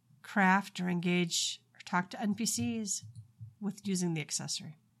now craft or engage or talk to NPCs with using the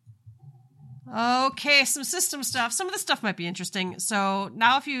accessory. Okay, some system stuff. Some of the stuff might be interesting. So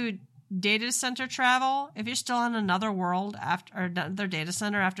now if you data center travel, if you're still on another world or another data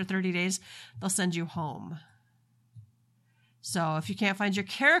center after 30 days, they'll send you home. So if you can't find your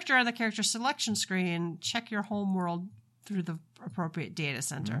character on the character selection screen, check your home world through the appropriate data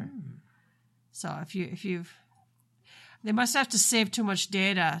center. So they must have to save too much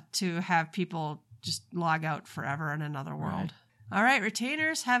data to have people just log out forever in another world. All right,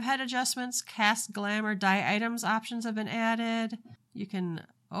 retainers have had adjustments. Cast, glamour, dye items options have been added. You can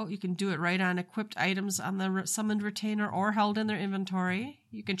do it right on equipped items on the summoned retainer or held in their inventory.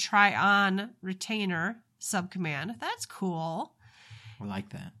 You can try on retainer subcommand. That's cool. I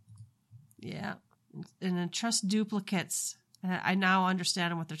like that. Yeah. And then trust duplicates. I now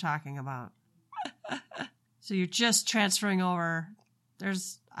understand what they're talking about. So you're just transferring over.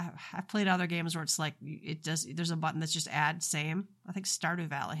 I've played other games where it's like there's a button that's just add same. I think Stardew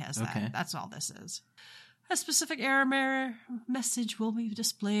Valley has that. Okay. That's all this is. A specific error message will be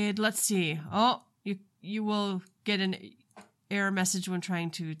displayed. Let's see. Oh, you will get an error message when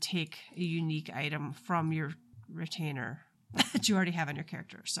trying to take a unique item from your retainer that you already have in your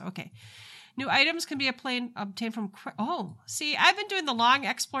character. So, okay. New items can be obtained from quick... Oh, see, I've been doing the long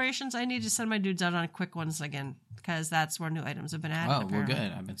explorations. I need to send my dudes out on quick ones again, because that's where new items have been added. Oh, well, good.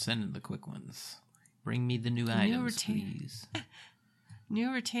 I've been sending the quick ones. Bring me the new items, please.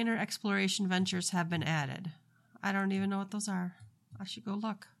 New retainer exploration ventures have been added. I don't even know what those are. I should go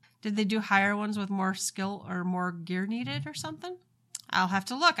look. Did they do higher ones with more skill or more gear needed or something? I'll have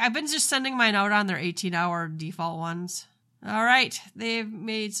to look. I've been just sending mine out on their 18-hour default ones. All right. They've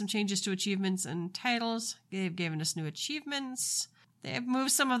made some changes to achievements and titles. They've given us new achievements. They've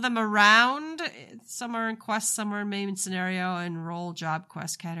moved some of them around. Some are in quest, some are in main scenario and role job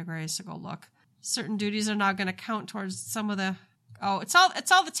quest categories. So go look. Certain duties are now going to count towards some of the... Oh, it's all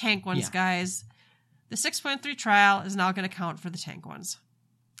the tank ones, guys. The 6.3 trial is now going to count for the tank ones.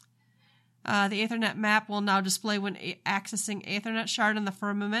 The Aethernet map will now display when accessing Aethernet shard in the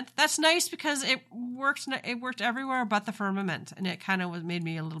firmament. That's nice because it worked everywhere but the firmament, and it kind of made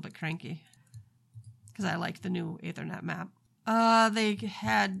me a little bit cranky because I liked the new Aethernet map. They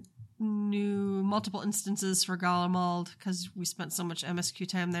had new multiple instances for Garlemald because we spent so much MSQ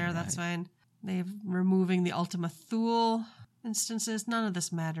time there. Right. That's fine. They're removing the Ultima Thule instances. None of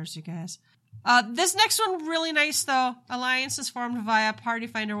this matters, you guys. This next one, really nice, though. Alliances formed via Party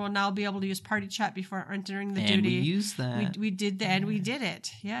Finder will now be able to use party chat before entering the duty. And we used that. We did that, and we did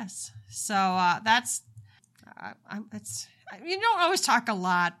it, yes. So that's... you don't always talk a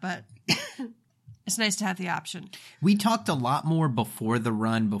lot, but it's nice to have the option. We talked a lot more before the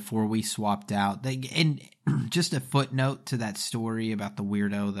run, before we swapped out. And just a footnote to that story about the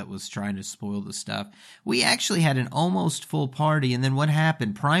weirdo that was trying to spoil the stuff. We actually had an almost full party, and then what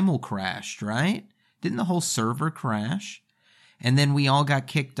happened? Primal crashed, right? Didn't the whole server crash? And then we all got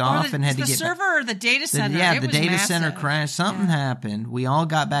kicked off and had to get... The server or the data center? The data center crashed. Something happened. We all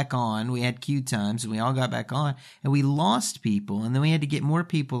got back on. We had queue times, and we all got back on. And we lost people, and then we had to get more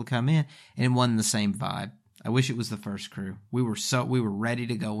people to come in, and it wasn't the same vibe. I wish it was the first crew. We were ready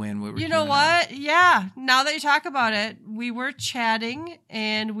to go in. We were. You know what? Yeah. Now that you talk about it, we were chatting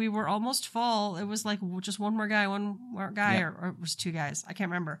and we were almost full. It was like just one more guy, yep. or it was two guys. I can't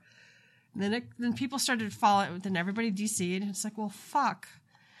remember. And then people started following. Then everybody DC'd. And it's like, well, fuck.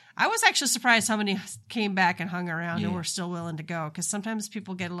 I was actually surprised how many came back and hung around and were still willing to go. Because sometimes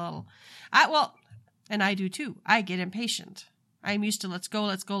people get a little. And I do too. I get impatient. I'm used to let's go.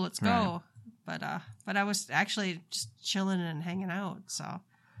 Right. But I was actually just chilling and hanging out, so.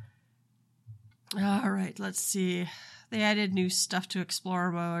 All right, let's see. They added new stuff to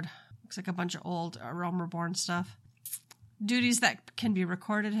Explorer mode. Looks like a bunch of old Realm Reborn stuff. Duties that can be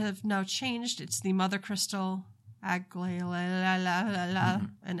recorded have now changed. It's the Mother Crystal, and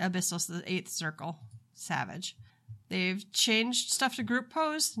Abyssos, the 8th Circle, Savage. They've changed stuff to group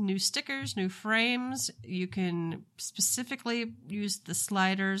pose, new stickers, new frames. You can specifically use the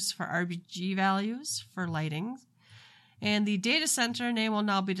sliders for RBG values for lighting. And the data center name will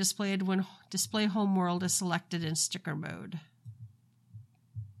now be displayed when Display Homeworld is selected in sticker mode.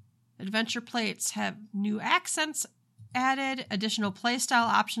 Adventure plates have new accents added. Additional playstyle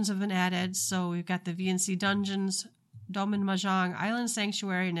options have been added. So we've got the VNC Dungeons, Domain Mahjong, Island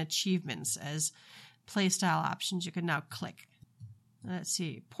Sanctuary, and Achievements as playstyle options you can now click. Let's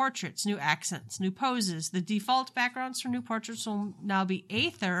see. Portraits, new accents, new poses. The default backgrounds for new portraits will now be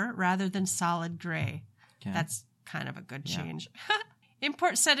Aether rather than solid gray. Okay. That's kind of a good change.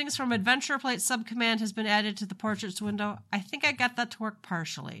 Import settings from Adventure Plate subcommand has been added to the portraits window. I think I got that to work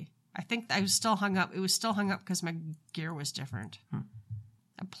partially. I think I was still hung up. It was still hung up because my gear was different.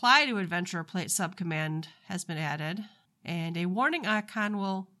 Apply to Adventure Plate subcommand has been added. And a warning icon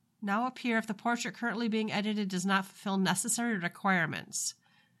will now appear if the portrait currently being edited does not fulfill necessary requirements.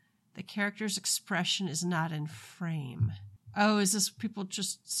 The character's expression is not in frame. Oh, is this people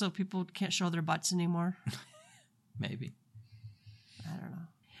just so people can't show their butts anymore? Maybe. I don't know.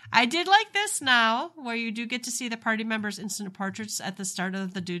 I did like this now, where you do get to see the party members' instant portraits at the start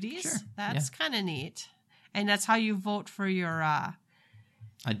of the duties. Sure. That's kind of neat. And that's how you vote for your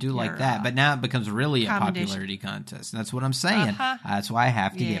I do like that, but now it becomes really a popularity contest. And that's what I'm saying. That's why I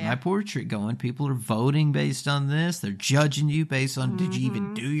have to get my portrait going. People are voting based on this. They're judging you based on did you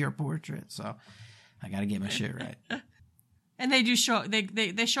even do your portrait? So I got to get my shit right. And they do show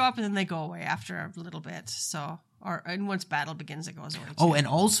they show up and then they go away after a little bit. So and once battle begins, it goes away too. Oh, and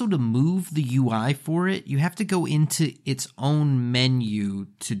also to move the UI for it, you have to go into its own menu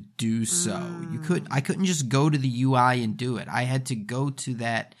to do so. I couldn't just go to the UI and do it. I had to go to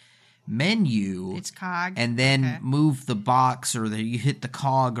that menu. It's cog. And then move the box or you hit the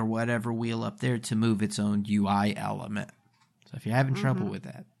cog or whatever wheel up there to move its own UI element. So if you're having trouble with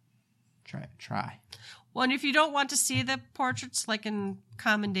that, try. Well, and if you don't want to see the portraits like in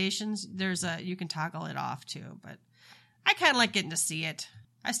commendations, you can toggle it off too. But I kind of like getting to see it.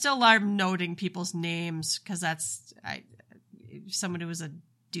 I still love noting people's names because someone who is a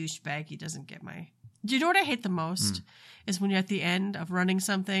douchebag, he doesn't get my. Do you know what I hate the most? Is when you're at the end of running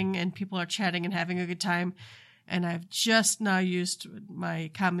something and people are chatting and having a good time, and I've just now used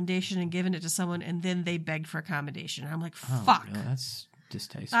my commendation and given it to someone, and then they begged for a commendation. I'm like, fuck. No, that's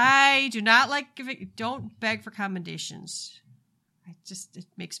distasteful. I do not like giving. Don't beg for commendations. It's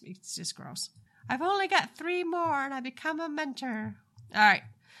just gross. I've only got 3 more, and I become a mentor. All right.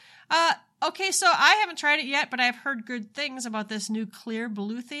 Okay, so I haven't tried it yet, but I've heard good things about this new clear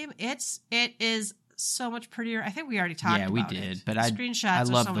blue theme. It is so much prettier. I think we already talked about it. Yeah, we did. But screenshots I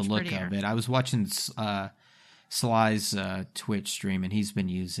love so the look prettier. of it. I was watching Sly's Twitch stream, and he's been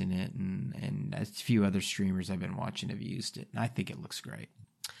using it, and a few other streamers I've been watching have used it, and I think it looks great.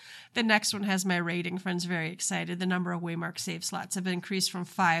 The next one has my rating friends very excited. The number of Waymark save slots have been increased from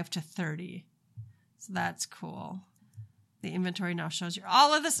 5 to 30. So that's cool. The inventory now shows you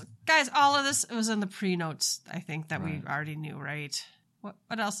all of this. Guys, all of this was in the pre-notes, I think, that we already knew, right?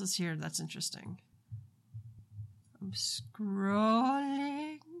 What else is here that's interesting? I'm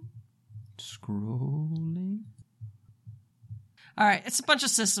scrolling. All right, it's a bunch of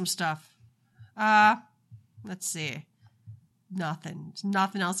system stuff. Let's see. Nothing. There's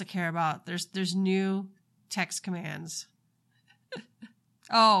nothing else to care about. There's new text commands.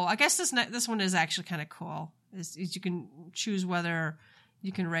 Oh, I guess this one is actually kind of cool. Is you can choose whether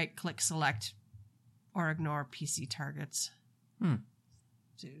you can right-click select or ignore PC targets.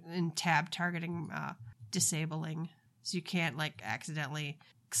 In tab targeting, disabling, so you can't like accidentally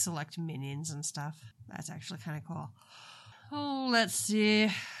select minions and stuff. That's actually kind of cool. Oh, let's see.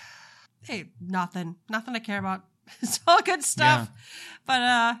 Hey, nothing to care about. It's all good stuff.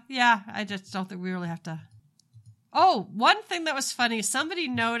 Yeah. But I just don't think we really have to. Oh, one thing that was funny, somebody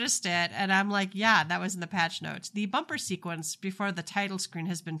noticed it, and I'm like, yeah, that was in the patch notes. The bumper sequence before the title screen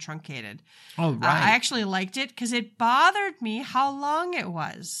has been truncated. Oh, right. I actually liked it because it bothered me how long it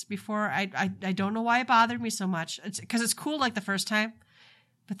was before. I don't know why it bothered me so much. It's because it's cool like the first time,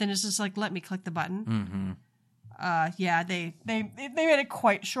 but then it's just like, let me click the button. Yeah, they made it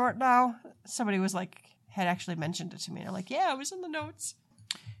quite short now. Somebody had actually mentioned it to me. I'm like, yeah, it was in the notes.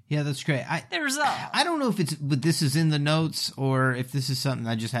 Yeah, that's great. I don't know if this is in the notes or if this is something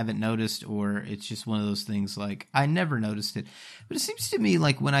I just haven't noticed or it's just one of those things like I never noticed it. But it seems to me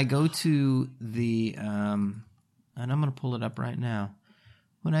like when I go to the and I'm going to pull it up right now.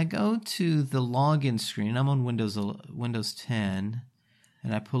 When I go to the login screen, I'm on Windows 10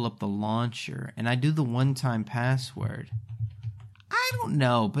 and I pull up the launcher and I do the one-time password. I don't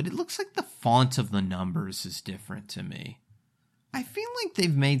know, but it looks like the font of the numbers is different to me. I feel like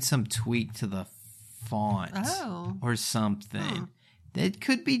they've made some tweak to the font or something. That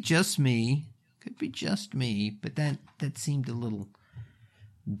could be just me. But that seemed a little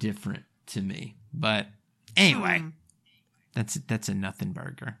different to me. But anyway, that's a nothing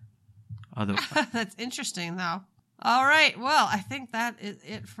burger. That's interesting, though. All right. Well, I think that is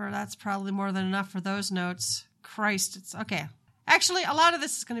it that's probably more than enough for those notes. Christ, it's okay. Actually, a lot of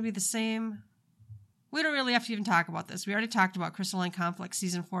this is going to be the same. We don't really have to even talk about this. We already talked about Crystalline Conflict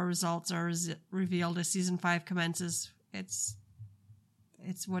Season 4 results are revealed as Season 5 commences. It's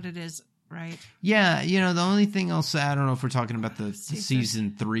what it is, right? Yeah, the only thing I'll say, I don't know if we're talking about the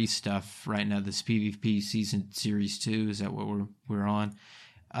Season 3 stuff right now, this PvP Season Series 2. Is that what we're on?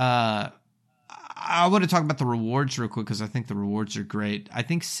 I want to talk about the rewards real quick because I think the rewards are great. I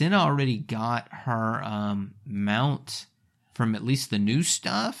think Senna already got her mount from at least the new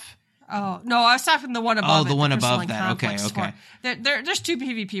stuff. Oh, no, I was talking the one above the one above that. Okay. There's 2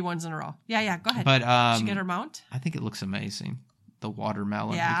 PvP ones in a row. Yeah, go ahead. But, did you get her mount? I think it looks amazing. The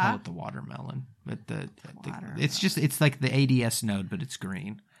watermelon. Yeah. We call it the watermelon. But it's like the ADS node, but it's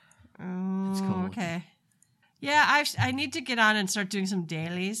green. Oh, it's cool. Okay. Yeah, I need to get on and start doing some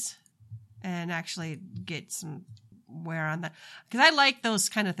dailies. and actually get some wear on that. Because I like those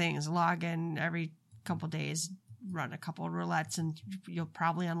kind of things. Log in every couple days, run a couple of roulettes, and you'll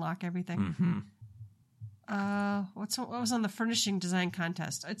probably unlock everything. What was on the furnishing design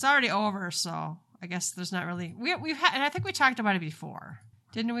contest? It's already over, so I guess there's not really. We've had, and I think we talked about it before.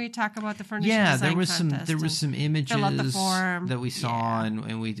 Didn't we talk about the furnishing design contest? There was some images that we saw,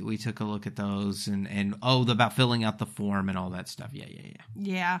 and we took a look at those, and about filling out the form and all that stuff.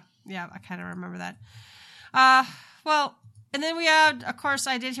 Yeah. I kind of remember that. Well, and then we had, of course,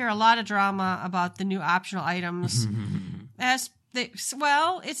 I did hear a lot of drama about the new optional items.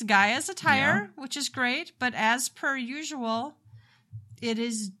 It's Gaia's attire, which is great, but as per usual, it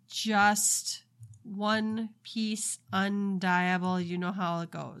is just one piece, undyeable. You know how it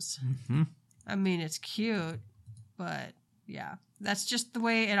goes. I mean, it's cute, but yeah, that's just the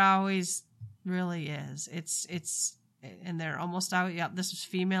way it always really is. It's and they're almost out. Yeah, this is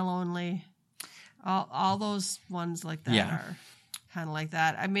female only. All those ones like that are kind of like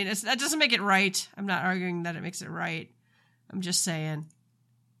that. I mean, that doesn't make it right. I'm not arguing that it makes it right. I'm just saying.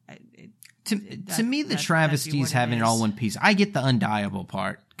 To me, the travesty is having it all one piece. I get the undyeable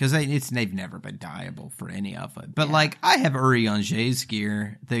part because they've never been dyeable for any of it. But like, I have Uri Anger's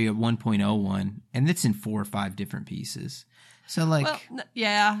gear, the 1.01, and it's in 4 or 5 different pieces. So like,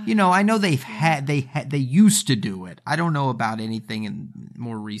 I know they used to do it. I don't know about anything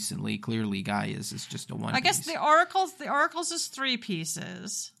more recently. Clearly, Gaia's is just a one. I guess the oracles is 3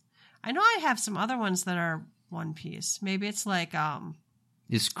 pieces. I know I have some other ones that are 1 piece. Maybe it's like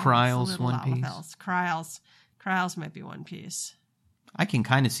is Kryle's 1 piece? Kryle's might be 1 piece. I can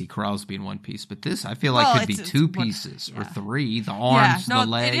kind of see Kryle's being 1 piece, but this I feel like could be 2 pieces or 3. The arms, the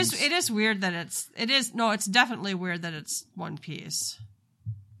legs. It is weird that it's definitely weird that it's 1 piece.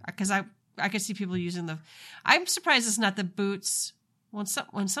 Because I could see people using I'm surprised it's not the boots. When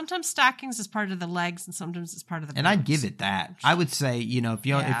sometimes stockings is part of the legs and sometimes it's part of the boots. And I'd give it that. I would say,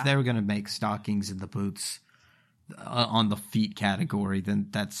 if they were going to make stockings and the boots on the feet category, then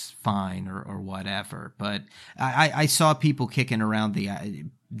that's fine or whatever. But I saw people kicking around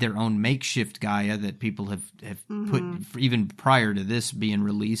their own makeshift Gaia that people have put even prior to this being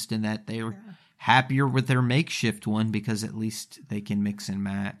released, and that they were happier with their makeshift one because at least they can mix and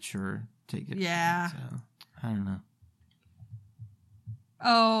match or take it. Yeah. So, I don't know.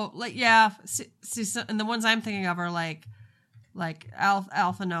 Oh, See, and the ones I'm thinking of are like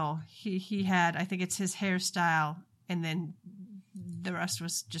Alpha. No, he had. I think it's his hairstyle, and then the rest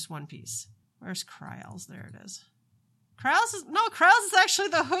was just 1 piece. Where's Kryle's? There it is. Kryle's is actually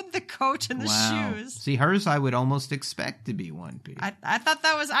the hood, the coat, and the shoes. See, hers I would almost expect to be 1 piece. I thought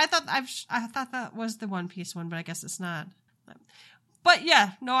that was the 1 piece one, but I guess it's not. But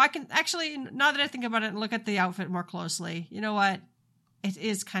yeah, no, I can actually, now that I think about it and look at the outfit more closely, you know what? It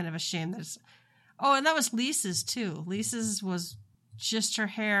is kind of a shame that it's... Oh, and that was Lisa's too. Lisa's was just her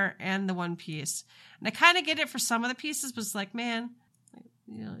hair and the 1 piece. And I kind of get it for some of the pieces, but it's like, man,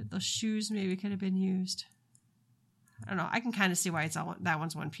 those shoes maybe could have been used. I don't know. I can kind of see why that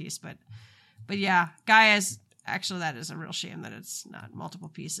one's 1 piece, but yeah, Gaia's, actually that is a real shame that it's not multiple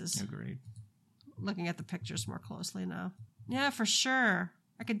pieces. Agreed. Looking at the pictures more closely now. Yeah, for sure.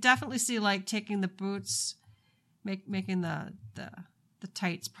 I could definitely see like taking the boots, making the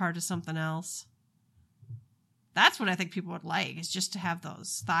tights part of something else. That's what I think people would like, is just to have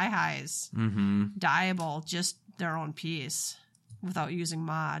those thigh highs dyeable, just their own piece without using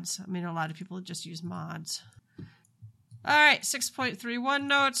mods. I mean, a lot of people just use mods. All right, 6.31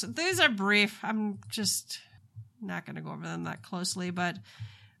 notes. These are brief. I'm just not going to go over them that closely, but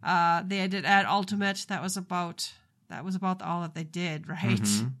they did add Ultimate. That was about all that they did, right?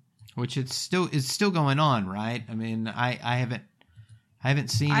 Which it's still going on, right? I mean, I haven't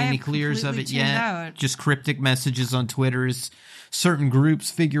seen any clears of it yet. Out. Just cryptic messages on Twitter as certain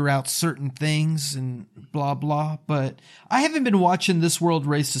groups figure out certain things and blah, blah. But I haven't been watching This World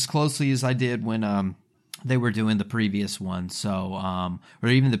Race as closely as I did when they were doing the previous one. So, or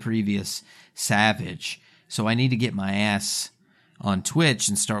even the previous Savage. So I need to get my ass on Twitch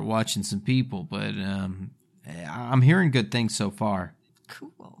and start watching some people. But I'm hearing good things so far.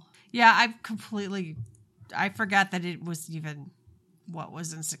 Cool. Yeah, I forgot that it was even... what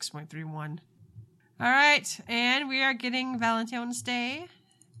was in 6.31. All right, and we are getting Valentine's Day,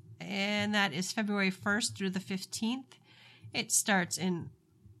 and that is February 1st through the 15th. It starts in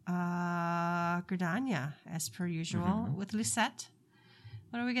Gridania, as per usual, with Lisette.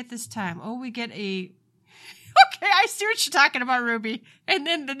 What do we get this time? Oh, we get a... Okay, I see what you're talking about, Ruby. And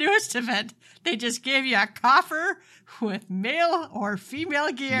then the newest event, they just gave you a coffer with male or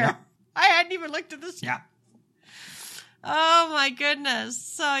female gear. Yeah. I hadn't even looked at this. Yeah. Oh my goodness.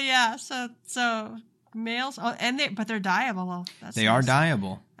 So yeah, so males. Oh, but they're dyeable. Well, they are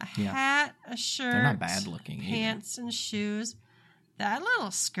dyeable. A hat, a shirt. They're not bad looking. Pants and shoes. That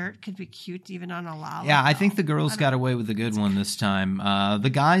little skirt could be cute even on a Lala. Yeah, I think the girls got away with a good one this time. The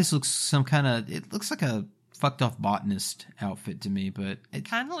guys looks it looks like a fucked off botanist outfit to me, but it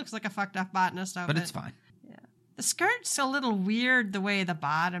kind of looks like a fucked off botanist outfit. But it's fine. Yeah, the skirt's a little weird the way the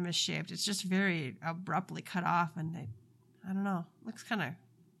bottom is shaped. It's just very abruptly cut off, and I don't know, looks kind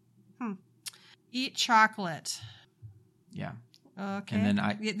of. Eat chocolate. Yeah. Okay. And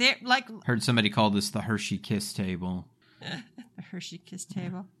then they like heard somebody call this the Hershey Kiss table. The Hershey Kiss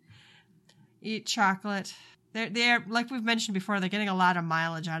table. Eat chocolate. They're like we've mentioned before. They're getting a lot of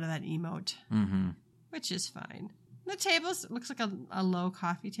mileage out of that emote, which is fine. The table looks like a low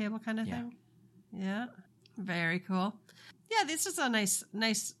coffee table kind of thing. Yeah, very cool. Yeah, this is a nice.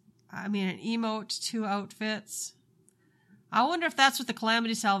 I mean, an emote, 2 outfits. I wonder if that's what the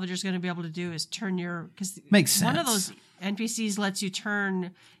Calamity Salvager is going to be able to do is turn because makes sense. One of those NPCs lets you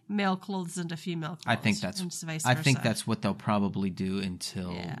turn male clothes into female clothes. I think that's what they'll probably do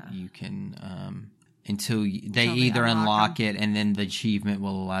until you can they either unlock it and then the achievement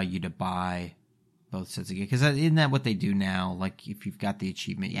will allow you to buy both sets of gear. Because isn't that what they do now? Like if you've got the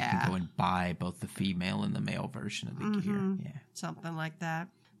achievement, you can go and buy both the female and the male version of the gear. Yeah, something like that.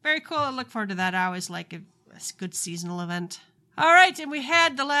 Very cool. I look forward to that. I always like a good seasonal event. All right, and we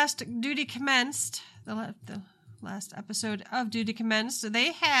had the last Duty Commenced, the last episode of Duty Commenced.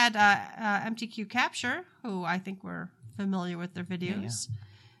 They had MTQ Capture, who I think we're familiar with their videos.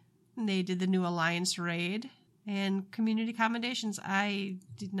 Yeah. They did the new Alliance raid and community commendations. I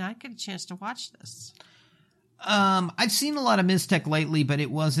did not get a chance to watch this. I've seen a lot of Mystech lately, but it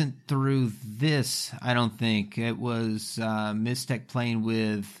wasn't through this, I don't think. It was Mystech playing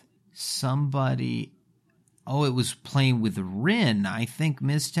with somebody. Oh, it was playing with Rin. I think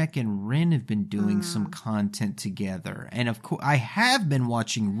Mystech and Rin have been doing some content together. And of course, I have been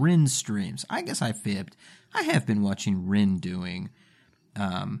watching Rin streams. I guess I fibbed. I have been watching Rin doing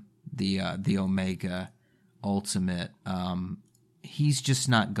the Omega Ultimate. He's just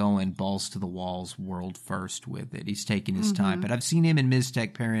not going balls to the walls world first with it. He's taking his time. But I've seen him and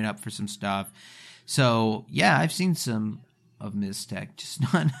Mystech pairing up for some stuff. So, yeah, I've seen some of Mystech, just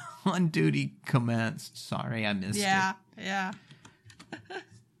not on Duty Commenced. Sorry, I missed it. Yeah.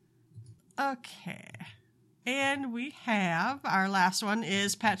 Okay. And we have, our last one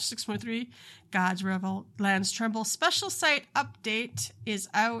is patch 6.3, God's Revolt Lands Tremble special site update is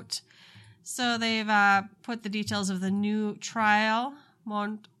out. So they've put the details of the new trial,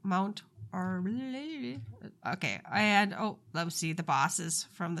 okay, and let's see, the bosses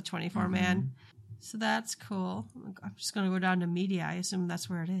from the 24-man. So that's cool. I'm just going to go down to media. I assume that's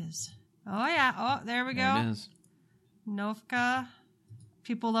where it is. Oh, yeah. Oh, there we go. There it is. Novka.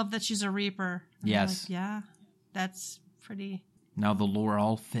 People love that she's a Reaper. Yes. Like, yeah. That's pretty. Now the lore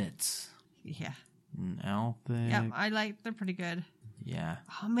all fits. Yeah. Alphic. They're pretty good. Yeah.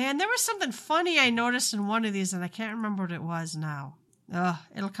 Oh, man. There was something funny I noticed in one of these, and I can't remember what it was now.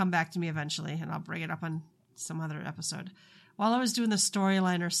 It'll come back to me eventually, and I'll bring it up on some other episode. While I was doing the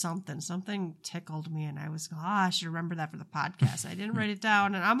storyline or something tickled me, and I was, I should remember that for the podcast. I didn't write it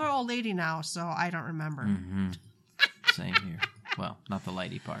down, and I'm an old lady now, so I don't remember. Same here. Well, not the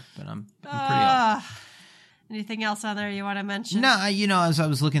lady part, but I'm pretty old. Anything else on there you want to mention? No, as I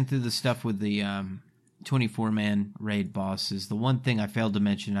was looking through the stuff with the 24-man raid bosses, the one thing I failed to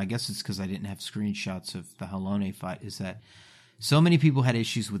mention, I guess it's because I didn't have screenshots of the Halone fight, is that so many people had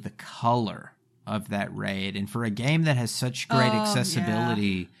issues with the color of that raid, and for a game that has such great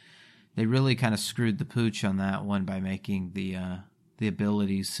accessibility, they really kind of screwed the pooch on that one by making the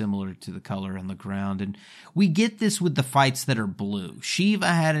abilities similar to the color on the ground. And we get this with the fights that are blue. Shiva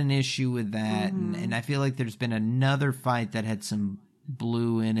had an issue with that, and I feel like there's been another fight that had some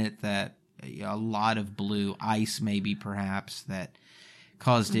blue in it, that a lot of blue, ice maybe perhaps, that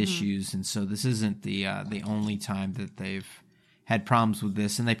caused issues. And so this isn't the only time that they've had problems with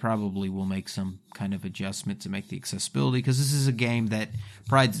this, and they probably will make some kind of adjustment to make the accessibility, because this is a game that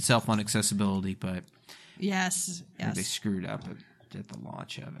prides itself on accessibility, but yes, they screwed up at the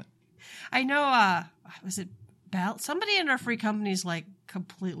launch of it. I know, was it Bell? Somebody in our free company's like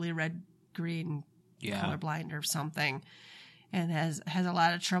completely red-green colorblind or something, and has a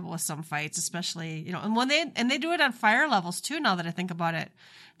lot of trouble with some fights, especially, and when they do it on fire levels too, now that I think about it.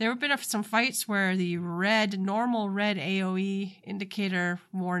 There have been some fights where the normal red AoE indicator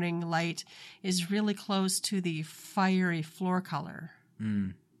warning light is really close to the fiery floor color.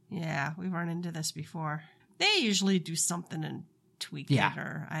 Yeah, we've run into this before. They usually do something and tweak it,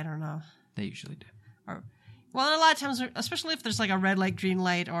 or I don't know. They usually do. Or Well, a lot of times, especially if there's like a red light, green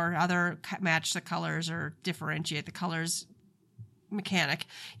light, or other match the colors or differentiate the colors mechanic,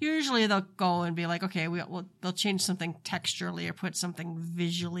 usually they'll go and be like, okay, they'll change something texturally or put something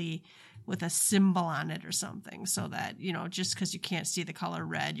visually with a symbol on it or something, so that, just because you can't see the color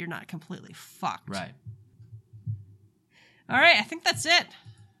red, you're not completely fucked. Right. All right, I think that's it.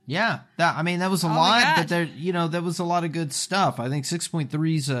 Yeah, that was a lot, but there was a lot of good stuff. I think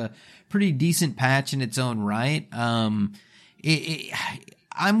 6.3 is a pretty decent patch in its own right. I'm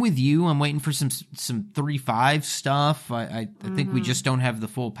with you. I'm waiting for some 3.5 stuff. I think we just don't have the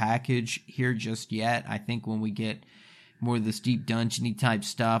full package here just yet. I think when we get more of this deep dungeony type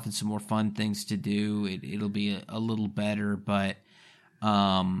stuff and some more fun things to do, it'll be a little better. But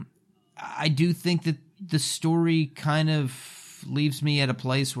I do think that the story kind of leaves me at a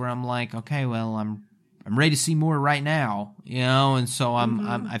place where I'm like, okay, well, I'm ready to see more right now, and so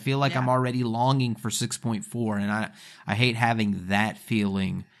I feel like I'm already longing for 6.4, and I hate having that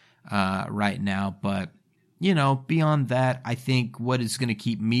feeling right now. But beyond that, I think what is going to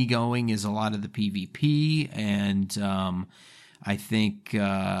keep me going is a lot of the PvP, and I think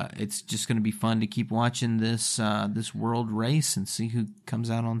it's just going to be fun to keep watching this world race and see who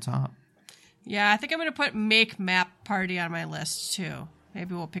comes out on top. Yeah, I think I'm going to put Make Map Party on my list, too.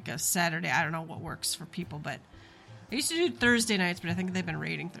 Maybe we'll pick a Saturday. I don't know what works for people, but I used to do Thursday nights, but I think they've been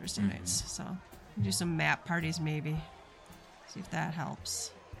raiding Thursday nights. So we'll do some map parties, maybe. See if that helps.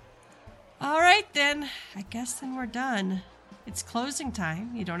 All right, then. I guess then we're done. It's closing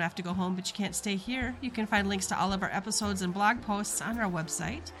time. You don't have to go home, but you can't stay here. You can find links to all of our episodes and blog posts on our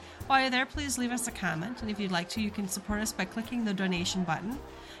website. While you're there, please leave us a comment. And if you'd like to, you can support us by clicking the donation button.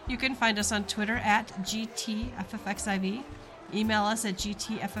 You can find us on Twitter at GTFFXIV. Email us at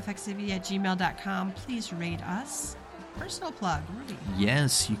gtffxiv@gmail.com. Please rate us. Personal plug, Ruby.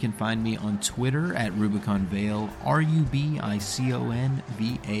 Yes, you can find me on Twitter at Rubicon Vale, RUBICONVALE.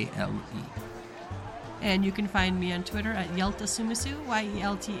 And you can find me on Twitter at Yeltasumasu,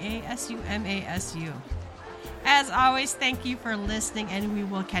 YELTASUMASU. As always, thank you for listening, and we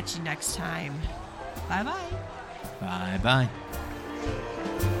will catch you next time. Bye-bye. Bye-bye.